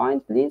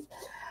PowerPoint, please.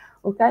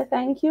 Okay,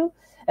 thank you.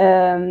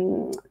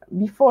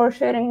 Before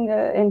sharing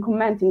and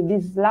commenting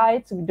these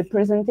slides with the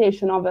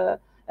presentation of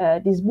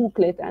this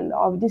booklet and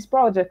of this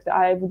project,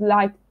 I would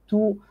like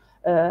to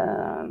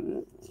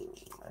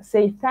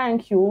say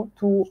thank you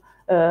to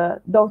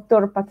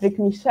Dr. Patrick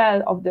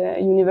Michel of the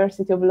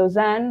University of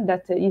Lausanne,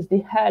 that is the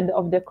head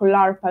of the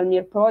Collar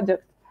Palmyre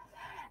project.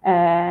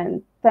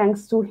 And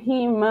thanks to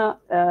him,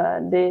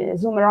 the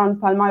Zoom Around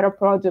Palmyra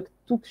project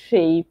took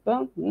shape.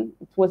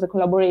 It was a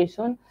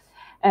collaboration,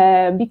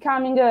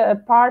 becoming a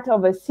part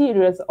of a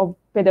series of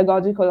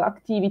pedagogical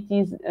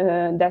activities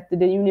that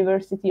the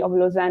University of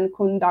Lausanne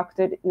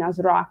conducted in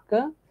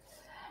Azraq.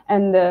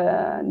 And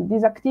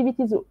these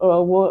activities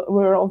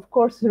were, of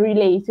course,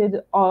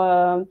 related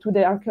to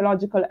the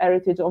archaeological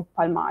heritage of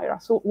Palmyra.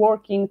 So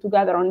working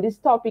together on this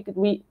topic,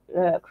 we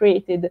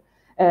created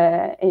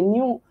a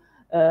new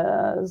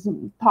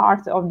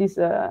part of this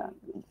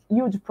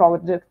huge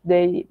project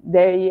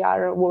they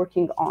are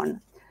working on.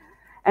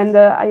 And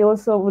I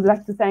also would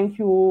like to thank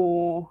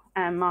you,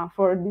 Emma,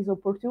 for this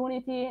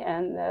opportunity,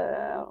 and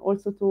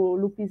also to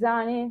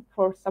Lupisani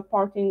for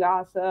supporting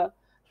us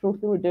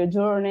through the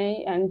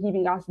journey and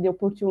giving us the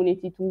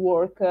opportunity to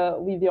work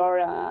with your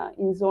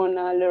in-zone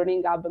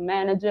learning hub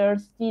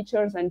managers,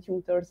 teachers, and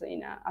tutors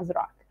in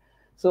Azraq.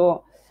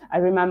 So I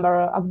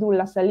remember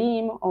Abdullah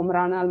Salim,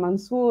 Omran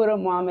Al-Mansour,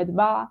 Mohamed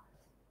Ba,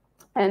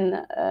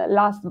 and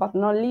last but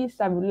not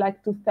least, I would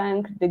like to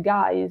thank the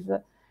guys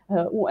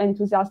who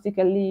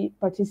enthusiastically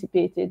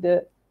participated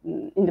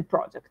in the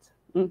project.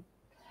 In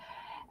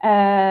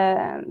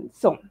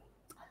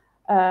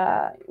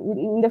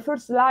the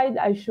first slide,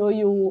 I show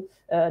you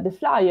the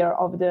flyer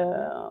of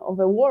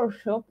a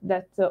workshop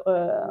that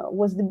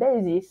was the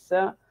basis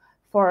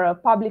for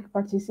public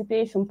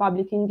participation,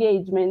 public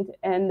engagement,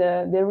 and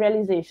the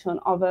realization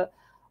of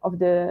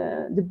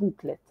the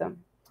booklet.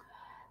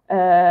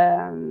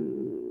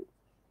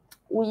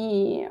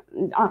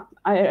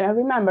 I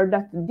remember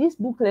that this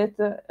booklet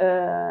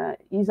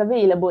is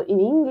available in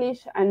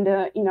English and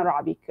in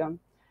Arabic,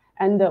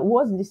 and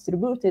was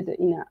distributed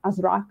in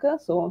Azraq.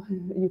 So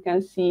you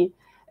can see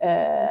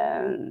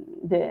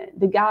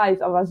the guys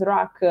of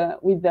Azraq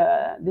with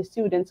the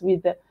students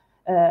with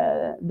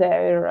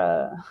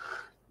their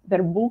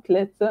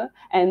booklets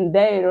and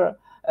their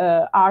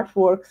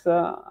artworks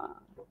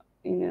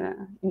in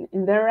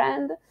their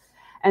hand.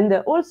 And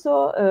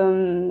also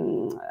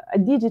a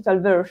digital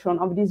version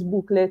of this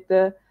booklet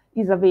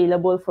is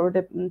available to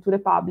the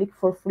public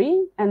for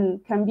free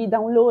and can be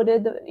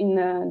downloaded in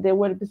the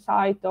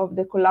website of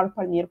the Collar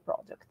Palmyre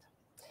project.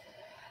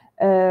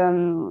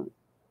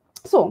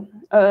 So,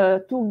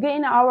 to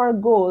gain our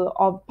goal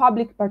of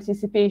public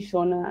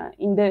participation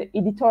in the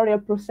editorial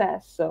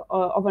process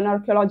of an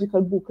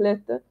archaeological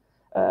booklet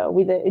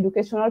with an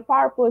educational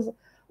purpose,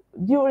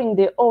 during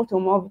the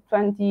autumn of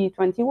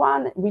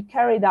 2021, we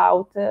carried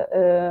out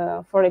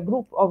for a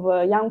group of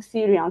young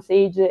Syrians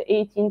aged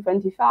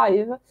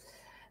 18-25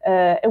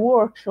 a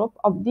workshop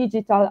of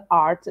digital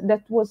art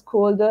that was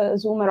called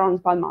Zoom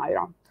Around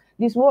Palmyra.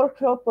 This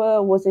workshop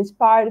was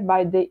inspired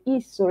by the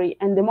history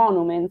and the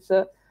monuments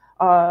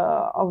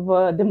of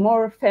the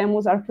more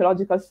famous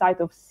archaeological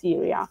site of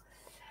Syria.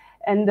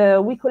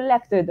 And we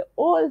collected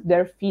all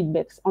their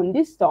feedbacks on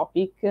this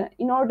topic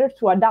in order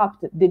to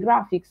adapt the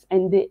graphics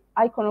and the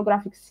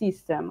iconographic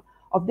system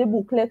of the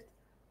booklet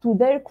to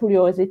their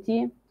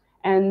curiosity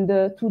and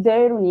to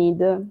their need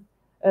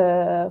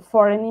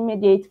for an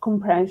immediate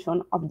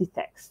comprehension of the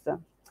text.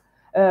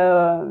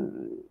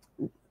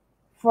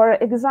 For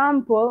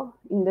example,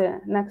 in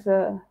the next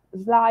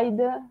slide,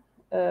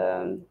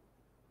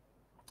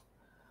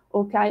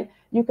 okay,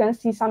 you can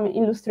see some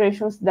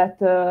illustrations that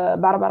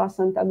Barbara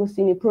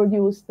Sant'Agostini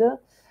produced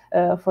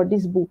for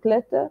this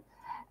booklet.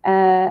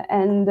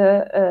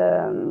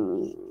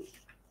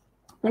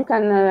 You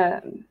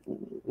can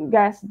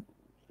guess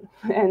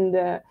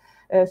and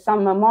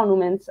some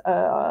monuments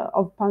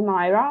of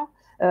Palmyra,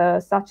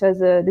 such as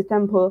the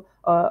Temple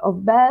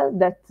of Bel,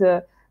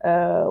 that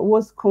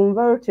was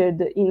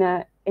converted in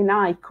an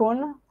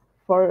icon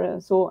for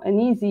so an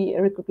easy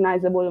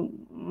recognizable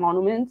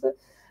monument.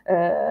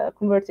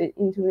 Converted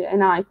into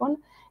an icon,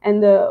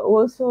 and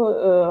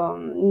also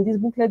in this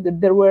booklet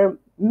there were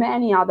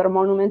many other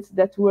monuments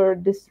that were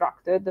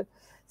destructed,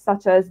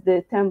 such as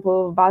the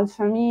Temple of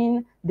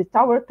Balshamin, the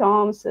Tower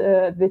Tombs,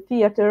 the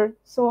theater.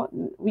 So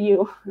we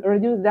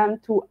reduced them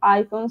to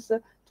icons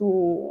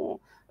to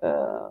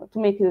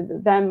make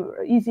them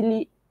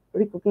easily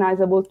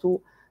recognizable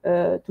to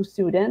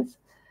students.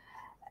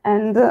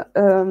 And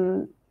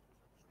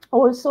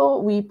also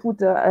we put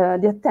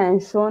the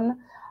attention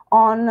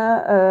on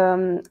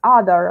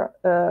other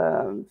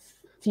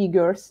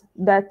figures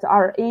that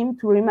are aimed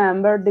to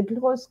remember the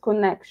close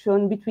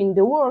connection between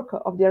the work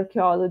of the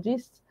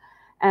archaeologists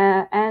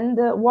and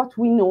what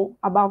we know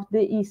about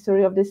the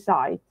history of the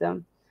site.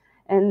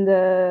 And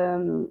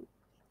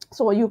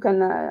so you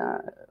can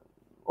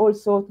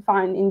also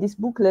find in this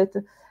booklet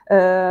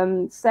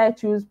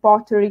statues,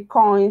 pottery,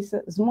 coins,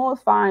 small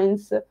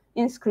finds,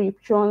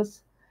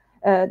 inscriptions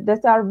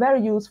that are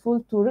very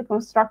useful to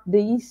reconstruct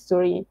the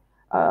history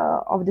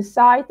of the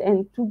site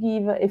and to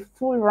give a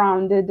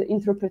full-rounded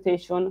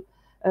interpretation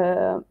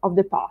of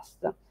the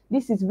past.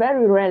 This is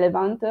very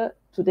relevant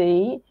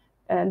today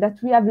that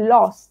we have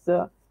lost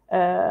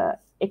a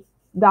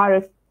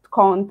direct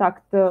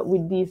contact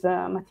with these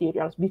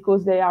materials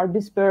because they are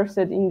dispersed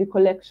in the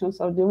collections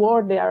of the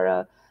world, they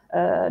are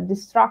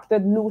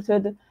distracted,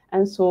 looted,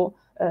 and so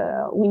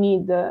we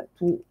need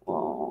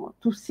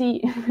to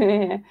see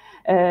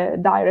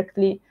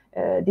directly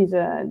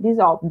these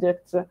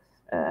objects.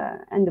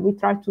 And we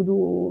try to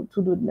do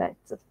that.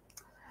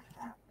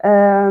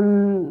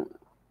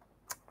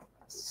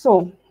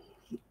 So,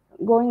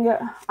 going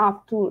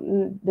up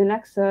to the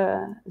next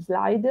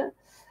slide,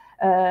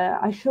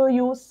 I show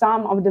you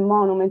some of the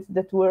monuments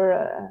that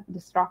were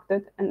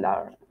destructed and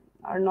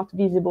are not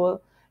visible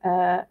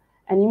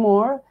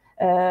anymore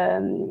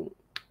in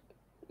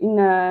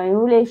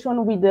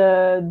relation with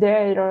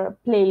their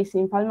place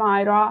in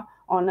Palmyra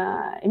on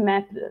a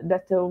map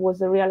that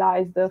was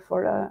realized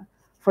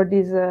for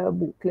this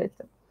booklet.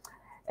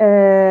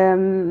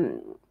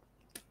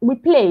 We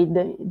played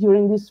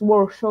during this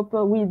workshop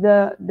with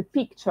the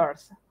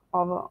pictures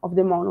of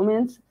the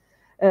monuments,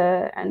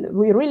 and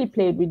we really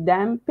played with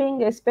them,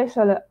 paying a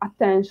special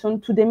attention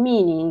to the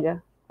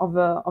meaning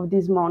of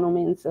these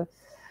monuments.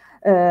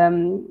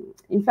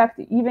 In fact,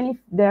 even if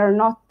they are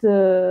not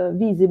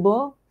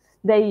visible,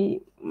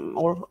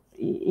 or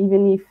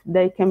even if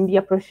they can be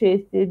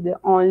appreciated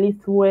only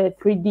through a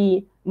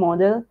 3D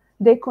model,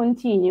 they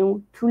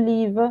continue to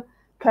live,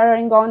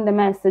 carrying on the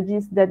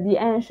messages that the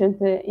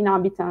ancient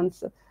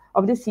inhabitants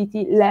of the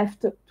city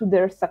left to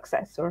their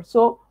successors.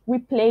 So we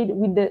played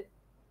with the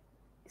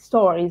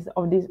stories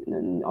of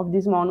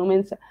these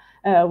monuments,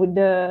 with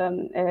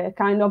the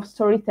kind of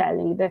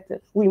storytelling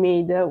that we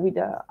made with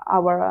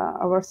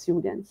our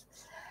students.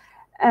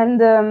 And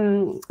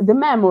the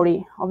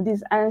memory of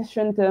this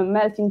ancient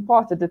melting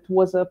pot that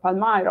was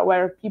Palmyra,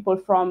 where people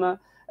from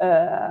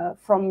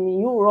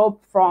Europe,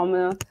 from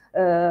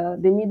the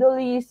Middle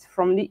East,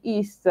 from the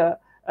East,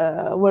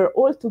 were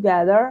all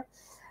together.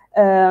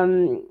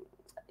 The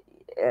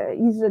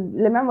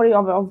memory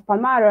of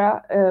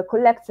Palmyra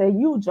collects a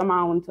huge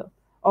amount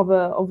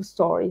of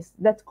stories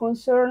that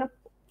concern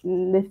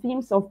the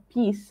themes of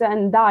peace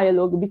and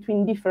dialogue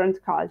between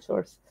different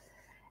cultures,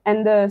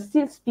 and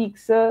still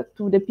speaks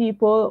to the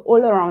people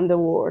all around the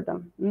world.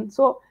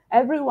 So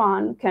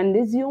everyone can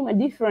assume a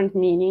different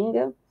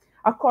meaning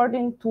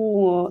according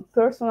to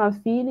personal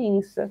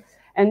feelings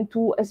and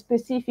to a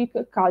specific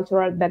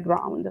cultural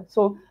background.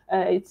 So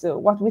it's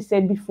what we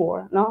said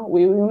before, no?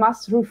 We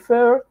must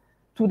refer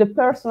to the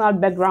personal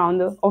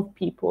background of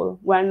people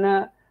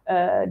when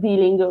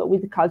dealing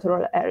with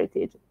cultural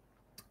heritage.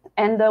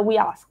 And we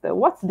asked,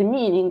 what's the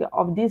meaning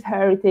of this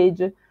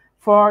heritage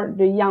for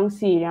the young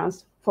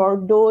Syrians, for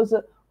those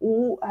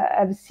who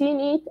have seen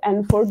it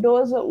and for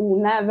those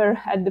who never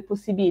had the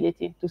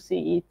possibility to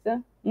see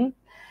it?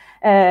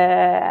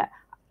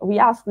 We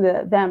asked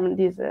them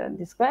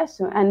this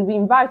question, and we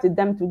invited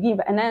them to give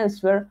an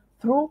answer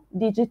through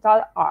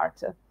digital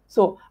art.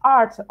 So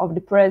art of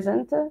the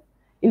present,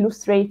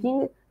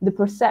 illustrating the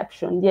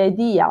perception, the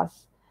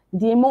ideas,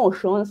 the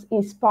emotions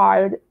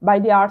inspired by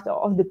the art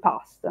of the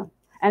past,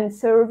 and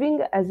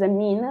serving as a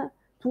mean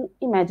to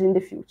imagine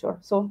the future.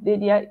 So the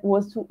idea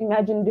was to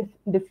imagine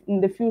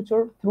the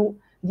future through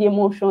the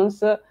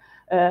emotions of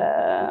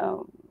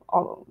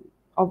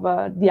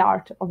the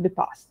art of the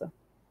past.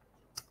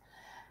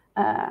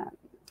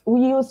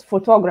 We use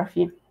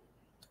photography,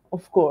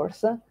 of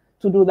course,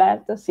 to do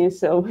that,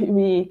 since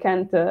we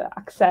can't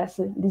access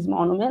these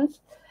monuments.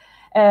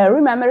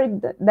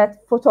 Remembering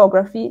that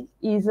photography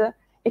is a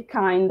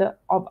kind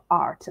of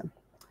art.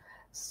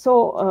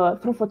 So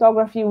through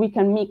photography, we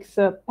can mix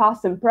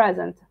past and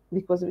present,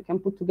 because we can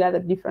put together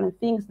different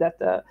things that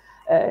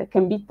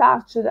can be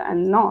touched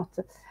and not.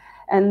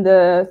 And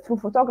through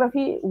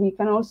photography, we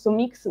can also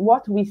mix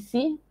what we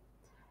see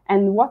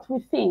and what we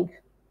think.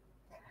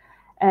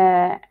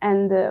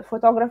 And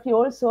photography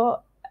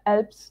also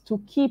helps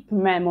to keep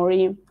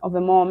memory of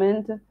a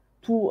moment,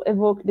 to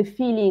evoke the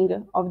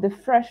feeling of the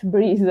fresh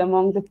breeze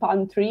among the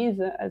palm trees,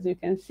 as you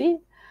can see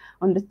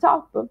on the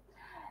top.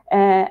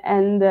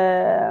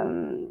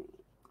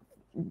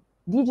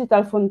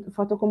 Digital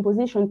photo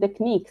composition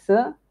techniques,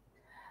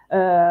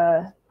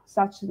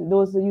 such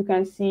those you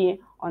can see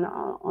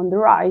on the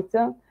right,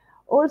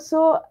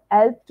 also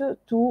helped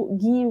to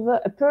give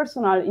a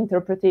personal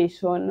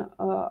interpretation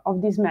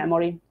of this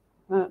memory,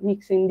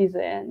 mixing these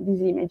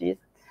images.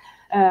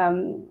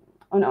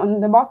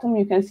 On the bottom,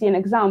 you can see an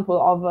example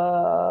of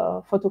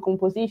photo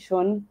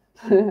composition,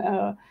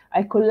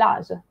 a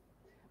collage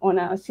on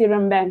a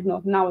Syrian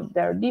banknote. Now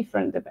they're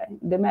different,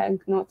 the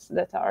banknotes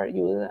that are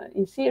used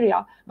in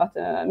Syria, but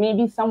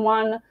maybe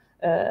someone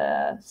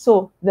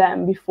saw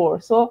them before,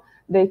 so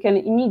they can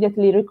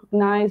immediately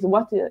recognize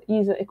what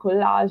is a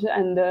collage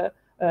and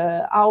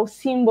how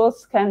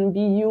symbols can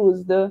be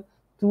used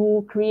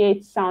to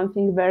create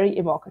something very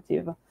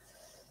evocative.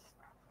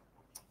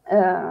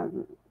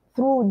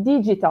 Through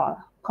digital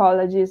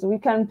collages, we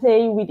can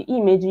play with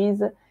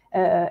images,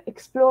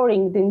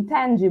 exploring the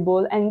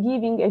intangible and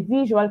giving a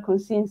visual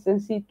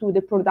consistency to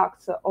the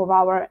products of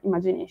our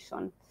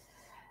imagination.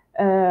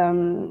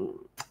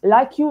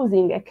 Like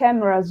using a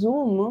camera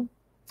zoom,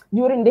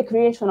 during the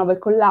creation of a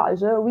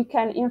collage, we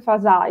can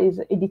emphasize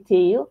a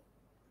detail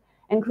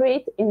and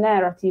create a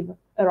narrative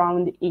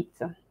around it.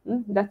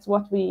 That's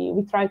what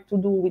we try to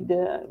do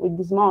with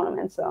these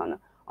monuments on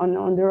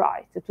the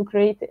right, to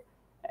create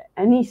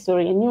an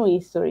history, a new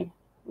history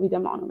with a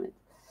monument.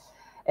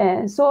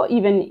 So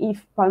even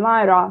if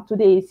Palmyra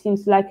today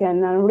seems like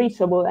an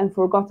unreachable and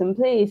forgotten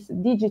place,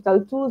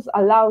 digital tools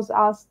allows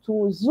us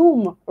to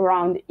zoom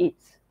around it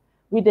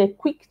with a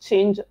quick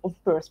change of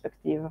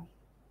perspective.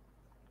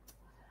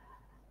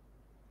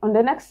 On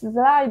the next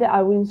slide,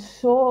 I will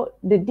show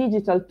the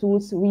digital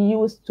tools we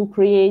use to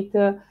create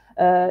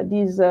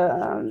this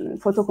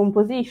photo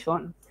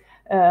composition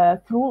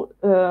through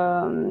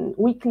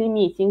weekly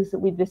meetings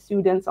with the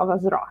students of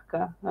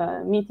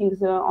Azraq,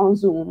 meetings on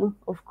Zoom,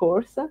 of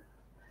course.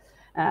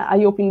 I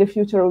hope in the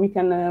future we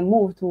can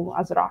move to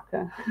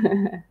Azraq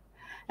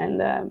and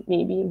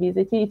maybe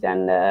visit it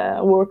and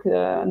work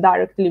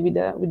directly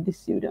with the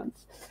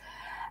students.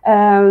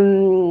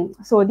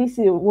 So this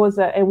was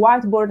a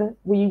whiteboard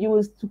we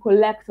used to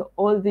collect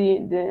all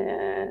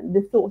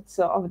the thoughts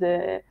of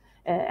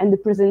and the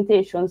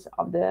presentations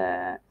of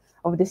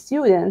the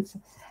students.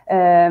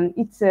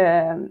 It's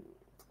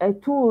a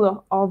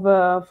tool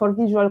for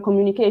visual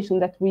communication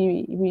that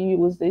we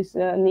use. Is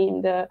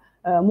named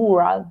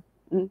Mural.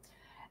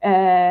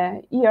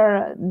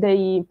 Here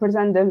they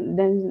present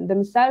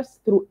themselves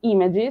through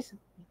images,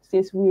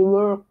 since we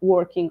were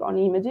working on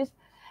images,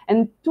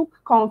 and took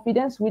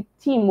confidence with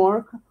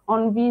teamwork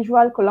on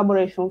visual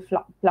collaboration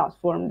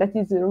platform that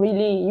is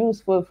really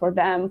useful for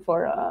them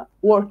for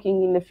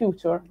working in the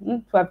future,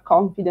 to have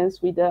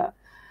confidence with a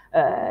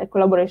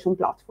collaboration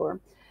platform.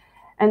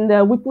 And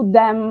we put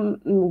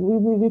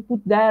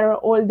there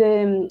all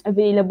the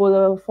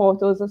available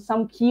photos,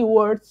 some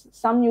keywords,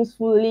 some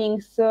useful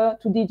links to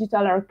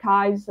digital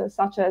archives,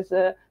 such as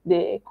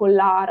the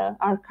Collar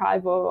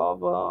archive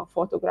of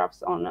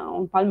photographs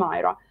on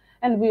Palmyra.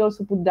 And we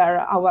also put there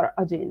our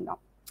agenda.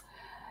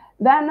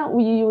 Then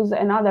we use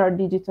another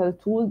digital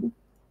tool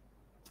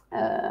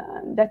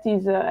that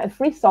is a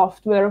free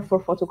software for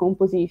photo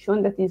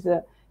composition, that is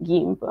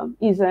GIMP.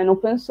 It's an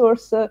open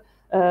source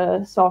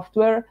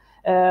software,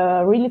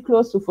 really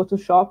close to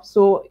Photoshop,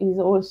 so is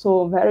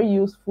also very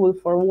useful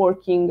for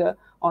working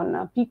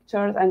on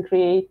pictures and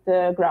create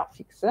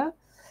graphics.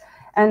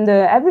 And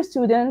every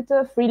student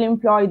freely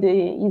employed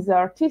his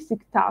artistic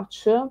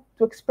touch to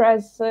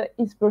express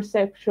his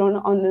perception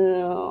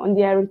on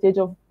the heritage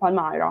of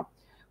Palmyra,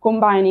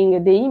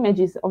 combining the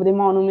images of the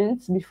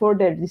monuments before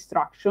their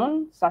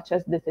destruction, such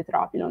as the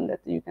tetrapilon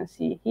that you can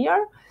see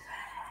here,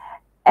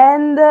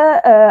 and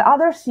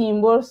other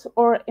symbols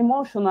or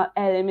emotional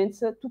elements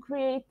to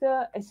create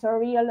a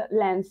surreal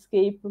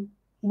landscape,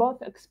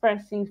 both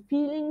expressing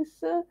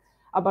feelings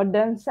about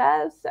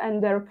themselves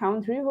and their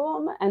country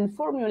home and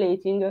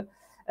formulating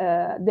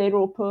their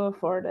hope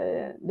for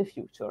the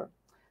future.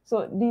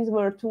 So these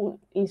were two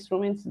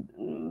instruments,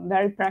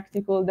 very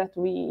practical, that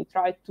we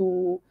tried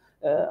to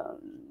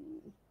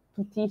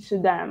teach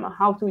them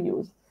how to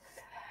use.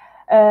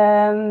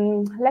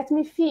 Let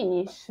me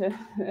finish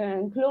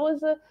and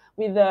close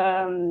with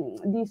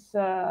this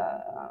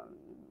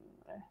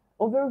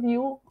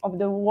overview of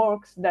the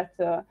works that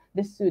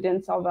the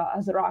students of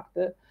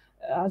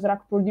ASRAC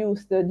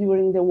produced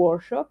during the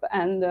workshop,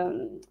 and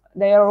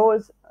they are all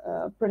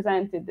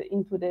presented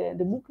into the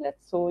booklet,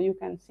 so you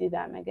can see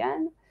them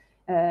again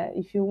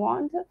if you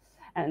want.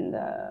 And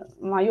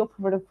my hope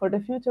for the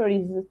future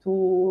is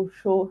to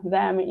show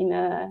them in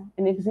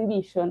an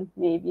exhibition,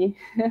 maybe,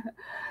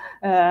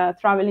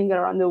 traveling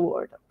around the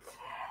world.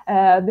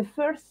 The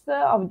first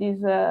of this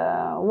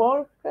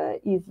work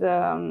is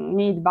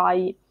made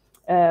by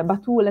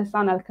Batul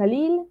Hassan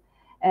Al-Khalil,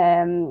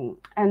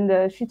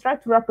 and she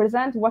tried to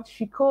represent what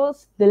she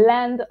calls the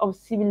land of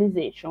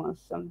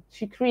civilizations.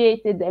 She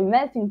created a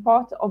melting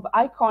pot of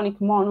iconic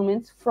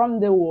monuments from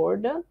the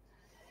world.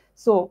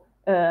 So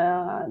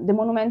the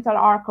monumental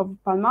arc of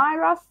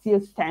Palmyra, still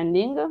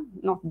standing,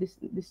 not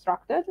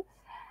distracted,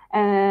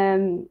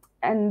 and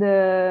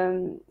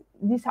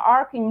this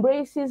arc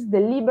embraces the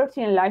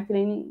liberty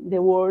enlightening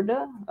the world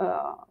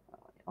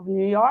of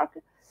New York,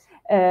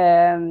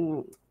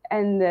 and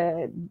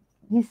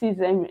this is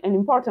an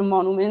important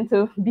monument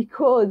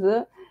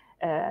because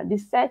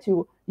this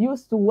statue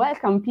used to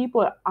welcome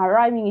people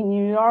arriving in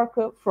New York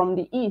from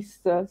the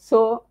east.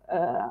 So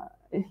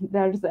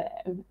there's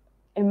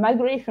a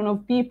migration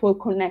of people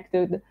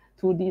connected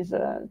to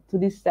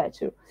this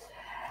statue.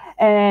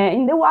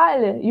 In the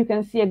wild, you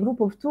can see a group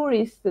of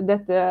tourists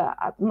that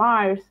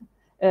admires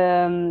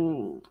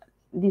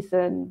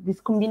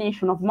this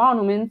combination of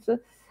monuments,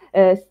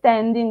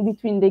 standing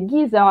between the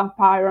Giza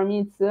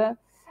pyramids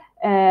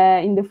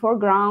in the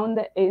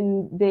foreground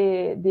and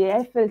the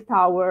Eiffel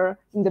Tower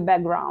in the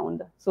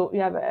background. So you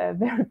have a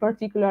very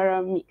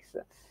particular mix.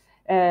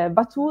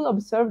 Batul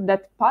observed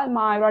that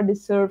Palmyra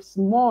deserves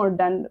more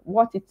than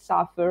what it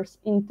suffers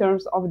in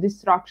terms of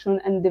destruction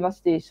and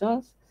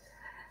devastations.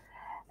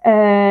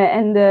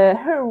 And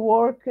her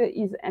work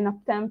is an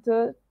attempt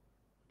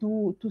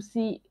to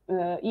see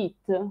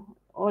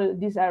all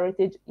this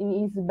heritage in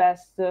its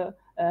best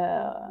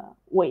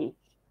way.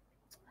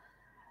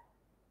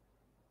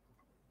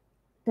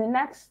 The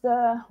next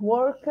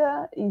work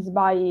is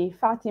by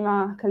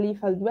Fatima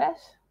Khalif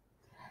Al-Dwesh,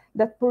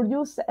 that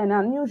produced an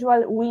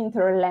unusual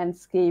winter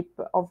landscape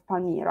of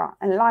Palmyra,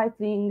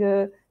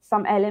 enlightening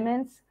some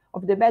elements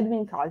of the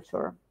Bedouin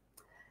culture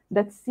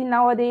that still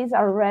nowadays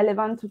are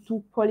relevant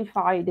to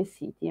qualify the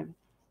city.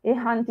 A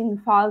hunting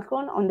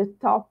falcon on the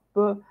top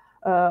of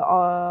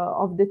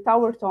the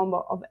tower tomb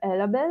of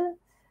El Abel,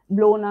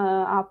 blown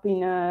up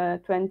in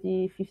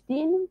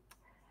 2015,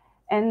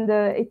 and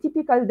a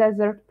typical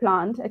desert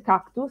plant, a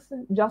cactus,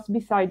 just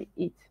beside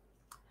it.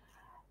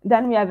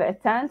 Then we have a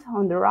tent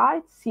on the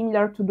right,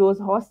 similar to those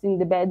hosting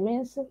the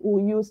Bedouins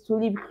who used to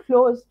live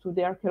close to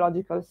the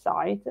archaeological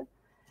site,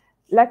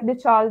 like the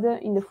child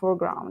in the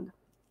foreground.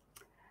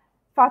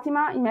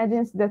 Fatima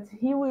imagines that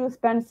he will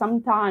spend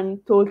some time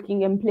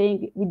talking and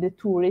playing with the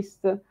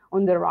tourists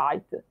on the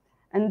right,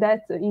 and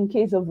that in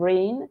case of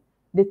rain,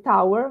 the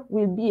tower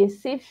will be a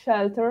safe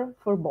shelter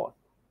for both.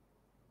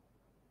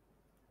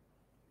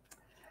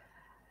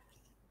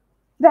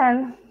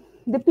 Then,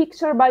 the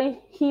picture by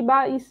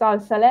Hiba Isa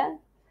Al-Saleh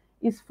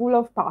is full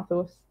of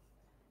pathos.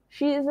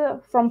 She is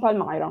from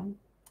Palmyra,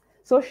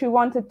 so she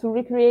wanted to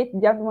recreate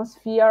the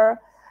atmosphere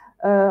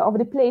of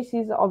the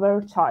places of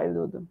her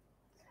childhood.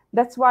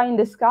 That's why in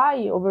the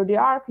sky over the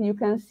arc you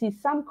can see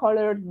some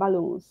colored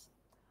balloons.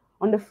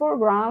 On the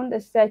foreground, a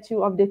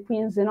statue of the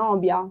Queen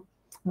Zenobia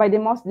by the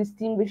most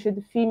distinguished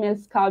female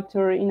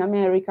sculptor in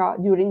America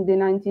during the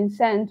 19th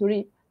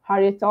century,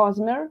 Harriet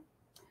Hosmer,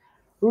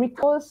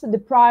 recalls the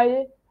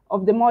pride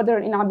of the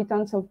modern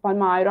inhabitants of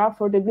Palmyra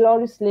for the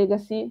glorious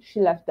legacy she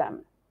left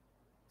them.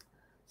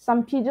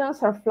 Some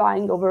pigeons are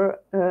flying over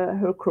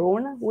her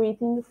crown,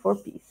 waiting for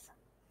peace.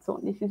 So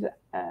this is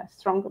a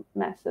strong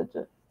message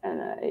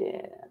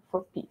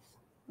for peace.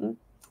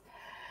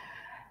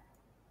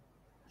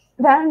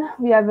 Then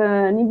we have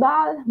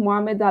Nibal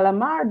Mohamed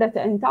Al-Ammar that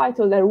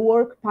entitled her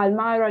work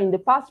Palmyra in the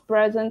Past,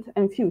 Present,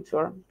 and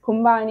Future,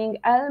 combining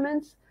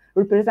elements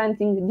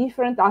representing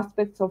different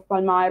aspects of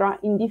Palmyra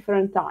in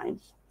different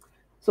times.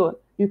 So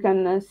you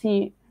can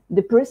see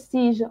the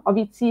prestige of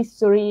its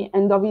history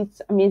and of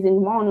its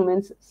amazing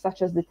monuments,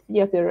 such as the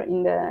theater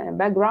in the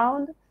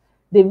background,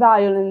 the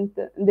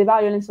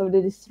violence of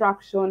the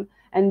destruction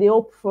and the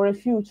hope for a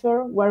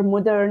future where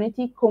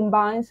modernity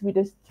combines with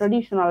a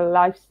traditional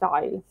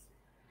lifestyle,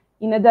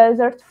 in a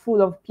desert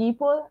full of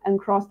people and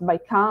crossed by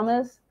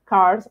camels,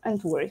 cars,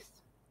 and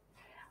tourists.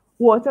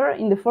 Water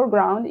in the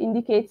foreground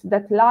indicates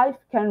that life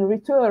can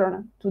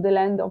return to the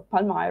land of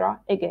Palmyra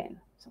again.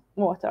 So,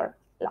 water,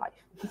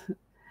 life.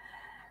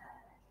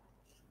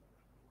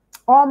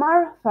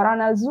 Omar Farhan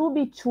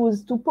al-Zubi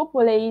chose to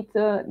populate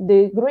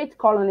the Great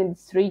Colonnade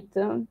Street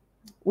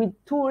with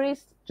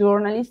tourists,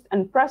 journalists,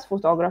 and press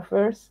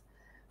photographers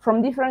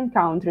from different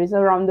countries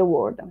around the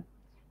world.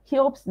 He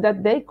hopes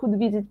that they could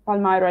visit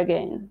Palmyra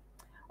again.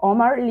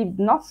 Omar lived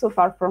not so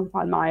far from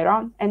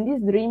Palmyra, and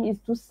his dream is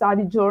to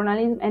study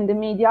journalism and the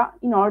media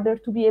in order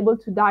to be able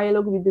to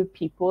dialogue with the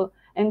people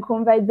and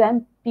convey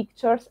them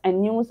pictures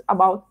and news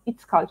about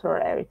its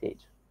cultural heritage.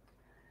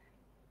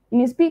 In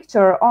his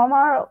picture,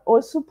 Omar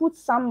also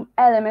puts some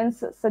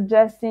elements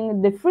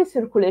suggesting the free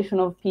circulation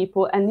of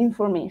people and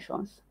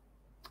informations,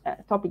 a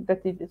topic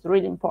that is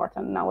really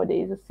important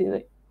nowadays,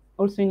 still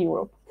also in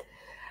Europe.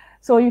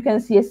 So you can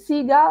see a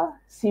seagull,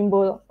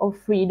 symbol of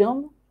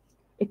freedom,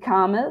 a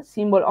camel,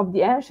 symbol of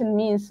the ancient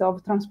means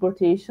of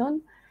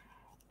transportation,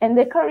 and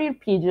a carrier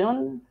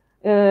pigeon,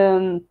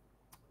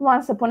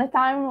 once upon a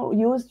time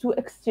used to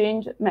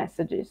exchange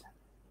messages.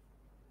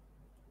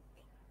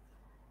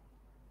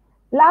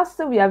 Last,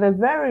 we have a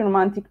very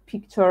romantic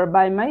picture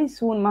by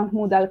Maysoon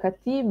Mahmoud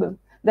Al-Khatib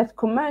that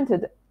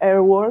commented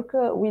her work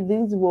with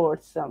these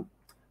words.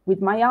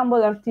 With my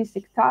humble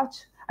artistic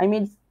touch, I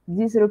made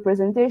this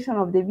representation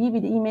of the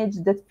vivid image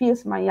that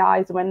fills my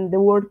eyes when the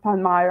word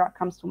Palmyra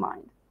comes to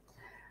mind.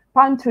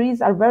 Palm trees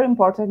are very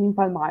important in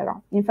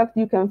Palmyra. In fact,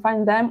 you can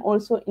find them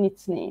also in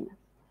its name.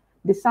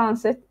 The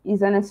sunset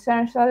is an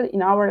essential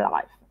in our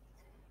life.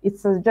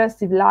 Its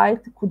suggestive light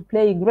could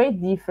play a great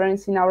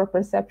difference in our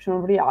perception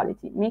of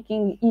reality,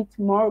 making it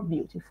more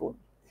beautiful.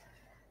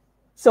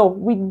 So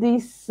with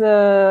this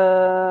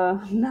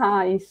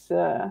nice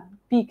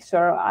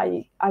picture,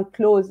 I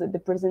close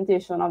the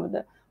presentation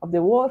of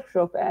the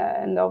workshop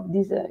and of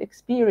this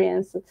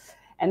experience.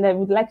 And I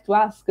would like to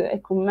ask a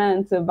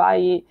comment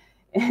by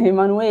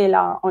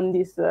Emanuela on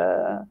this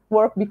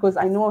work, because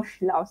I know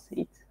she loves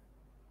it.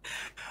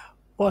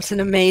 What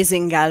an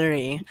amazing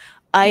gallery.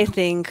 I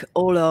think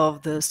all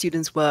of the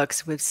students'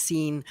 works we've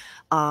seen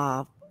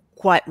are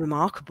quite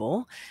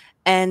remarkable.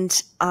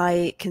 And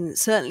I can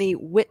certainly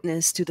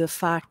witness to the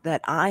fact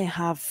that I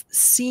have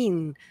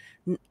seen,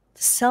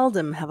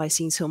 seldom have I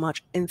seen so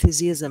much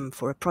enthusiasm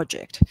for a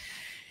project.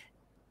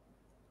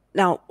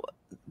 Now,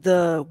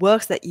 the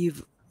works that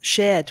you've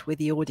shared with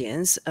the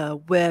audience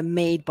were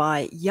made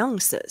by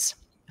youngsters,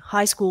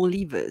 high school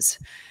leavers,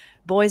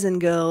 boys and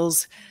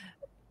girls,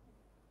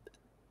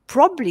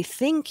 probably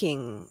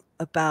thinking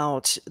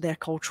about their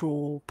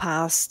cultural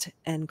past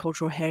and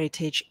cultural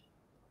heritage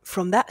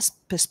from that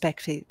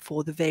perspective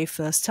for the very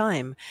first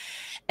time.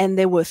 And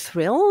they were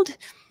thrilled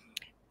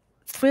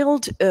for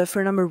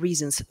a number of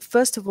reasons.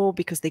 First of all,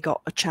 because they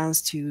got a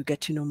chance to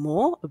get to know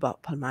more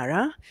about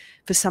Palmyra.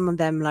 For some of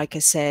them, like I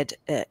said,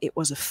 it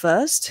was a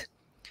first.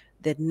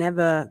 They'd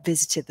never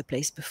visited the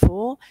place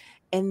before.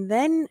 And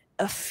then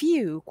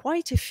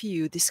quite a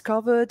few,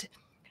 discovered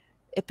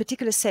a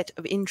particular set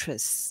of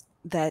interests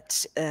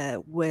that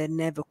were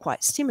never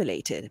quite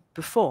stimulated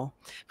before.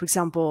 For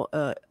example,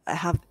 I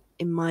have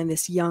in mind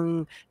this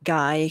young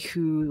guy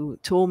who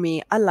told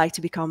me, I'd like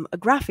to become a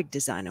graphic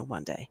designer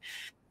one day.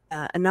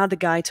 Another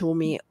guy told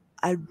me,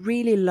 I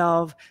really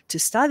love to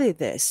study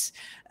this,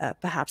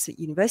 perhaps at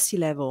university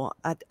level.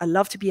 I'd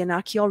love to be an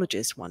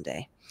archaeologist one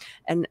day.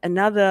 And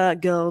another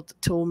girl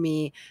told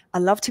me,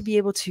 I'd love to be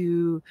able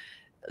to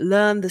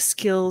learn the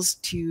skills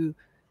to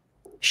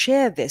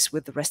share this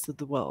with the rest of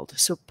the world.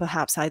 So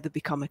perhaps either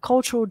become a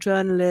cultural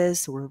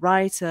journalist or a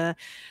writer.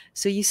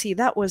 So you see,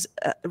 that was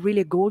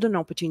really a golden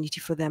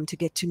opportunity for them to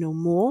get to know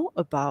more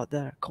about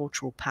their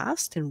cultural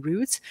past and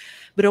roots,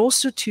 but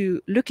also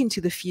to look into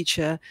the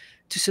future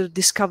to sort of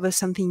discover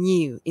something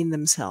new in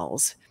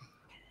themselves.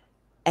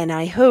 And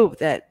I hope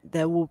that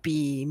there will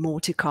be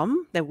more to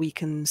come, that we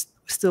can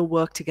still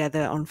work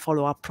together on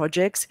follow-up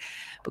projects,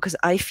 because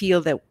I feel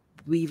that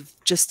we've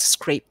just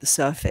scraped the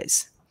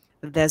surface.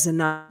 There's an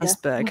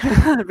iceberg,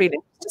 really,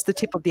 just the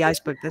tip of the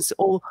iceberg. There's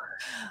all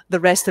the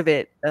rest of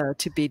it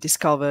to be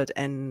discovered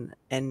and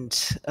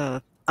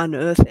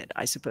unearthed,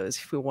 I suppose,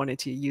 if we wanted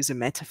to use a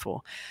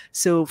metaphor.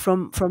 So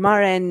from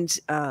our end,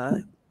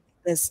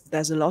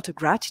 there's a lot of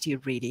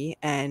gratitude, really,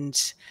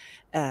 and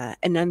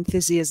an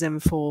enthusiasm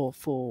for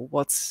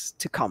what's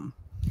to come.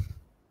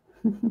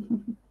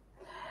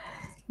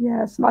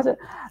 Yes, but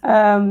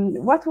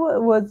what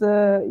was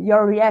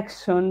your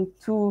reaction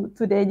to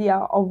the idea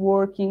of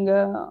working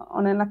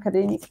on an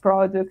academic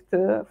project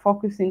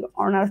focusing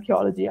on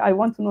archaeology? I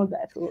want to know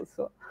that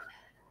also.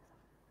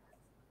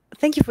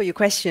 Thank you for your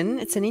question.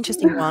 It's an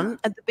interesting one.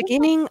 At the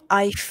beginning,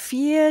 I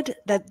feared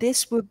that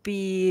this would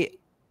be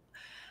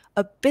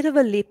a bit of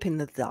a leap in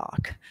the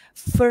dark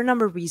for a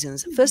number of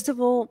reasons. First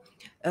of all,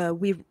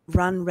 we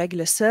run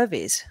regular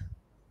surveys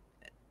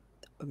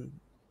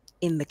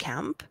in the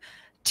camp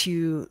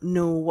to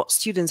know what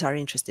students are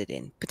interested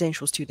in,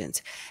 potential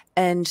students.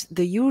 And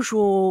the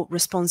usual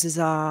responses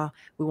are,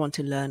 we want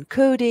to learn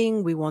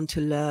coding, we want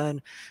to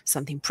learn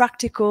something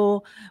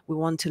practical, we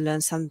want to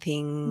learn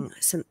something,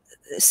 some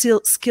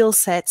skill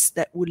sets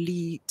that would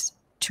lead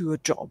to a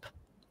job.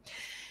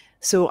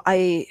 So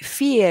I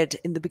feared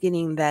in the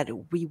beginning that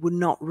we would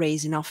not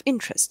raise enough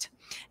interest.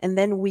 And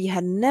then we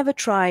had never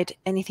tried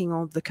anything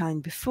of the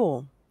kind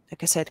before.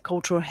 Like I said,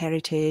 cultural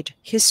heritage,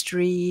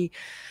 history,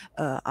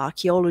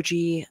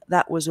 archaeology,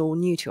 that was all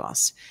new to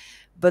us.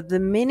 But the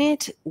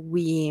minute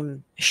we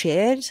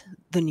shared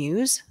the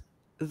news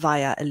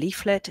via a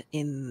leaflet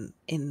in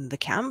the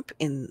camp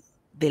in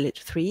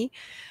Village 3,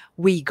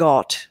 we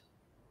got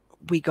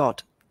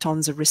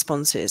tons of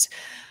responses,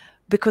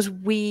 because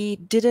we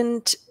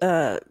didn't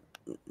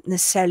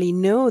necessarily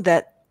know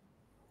that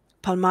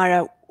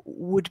Palmyra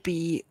would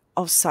be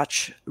of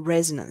such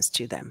resonance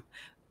to them.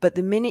 But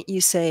the minute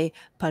you say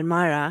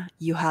Palmyra,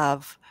 you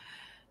have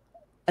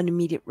an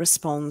immediate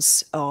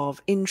response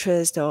of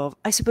interest, of,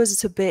 I suppose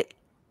it's a bit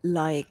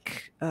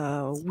like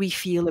we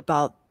feel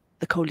about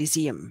the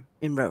Colosseum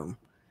in Rome.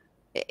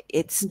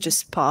 It's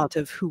just part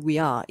of who we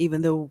are,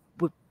 even though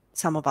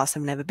some of us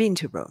have never been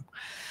to Rome.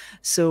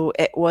 So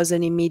it was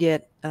an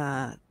immediate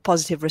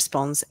positive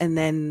response, and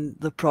then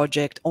the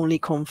project only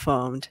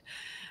confirmed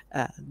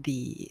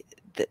the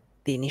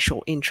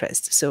initial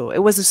interest. So it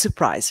was a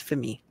surprise for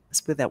me,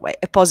 let's put it that way,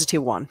 a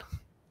positive one.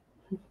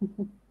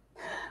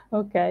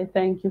 Okay,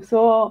 thank you.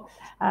 So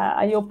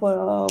I hope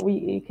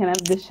we can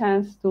have the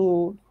chance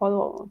to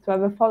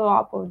have a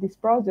follow-up of this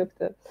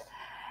project.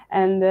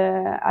 And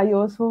I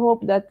also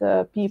hope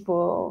that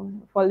people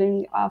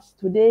following us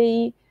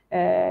today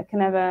can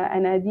have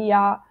an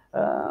idea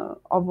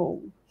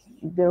of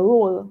the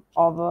role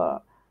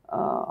of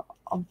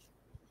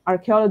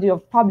archaeology,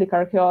 of public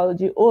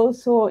archaeology,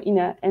 also in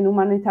an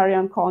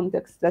humanitarian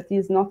context that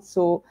is not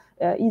so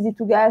easy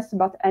to guess,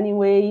 but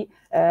anyway,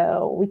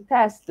 we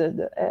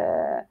tested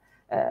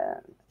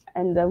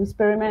and we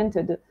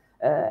experimented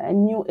a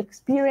new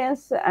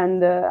experience,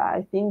 and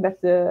I think that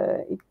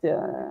it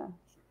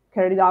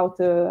carried out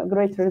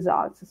great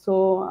results.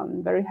 So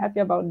I'm very happy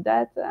about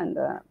that, and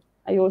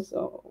I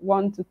also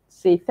want to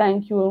say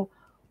thank you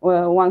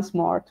once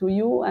more to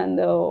you and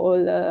all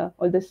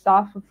the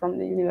staff from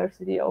the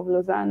University of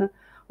Lausanne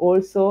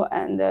also,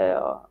 and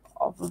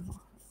of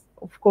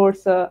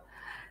course the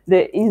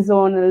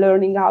InZone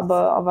Learning Hub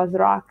of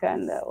ASRAC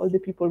and all the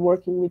people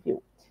working with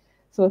you.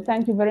 So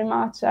thank you very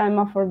much,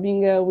 Emma, for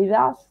being with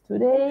us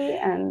today.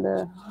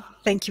 And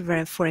thank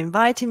you for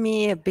inviting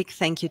me. A big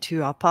thank you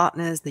to our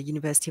partners, the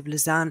University of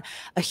Lausanne.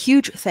 A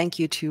huge thank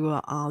you to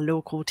our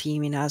local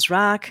team in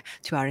ASRAC,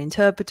 to our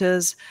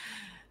interpreters,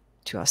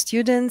 to our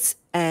students,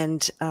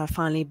 and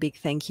finally, big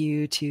thank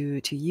you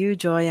to you,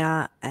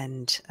 Joya,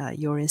 and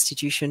your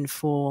institution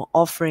for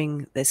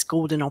offering this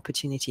golden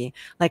opportunity.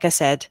 Like I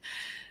said,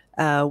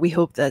 we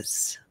hope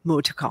there's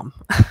more to come.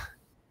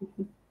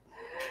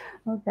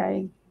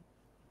 Okay.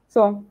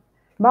 So,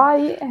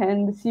 bye,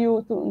 and see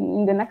you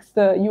in the next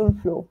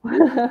IULM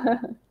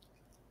FLOW.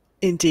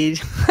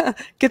 Indeed.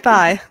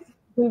 Goodbye.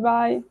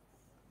 Goodbye.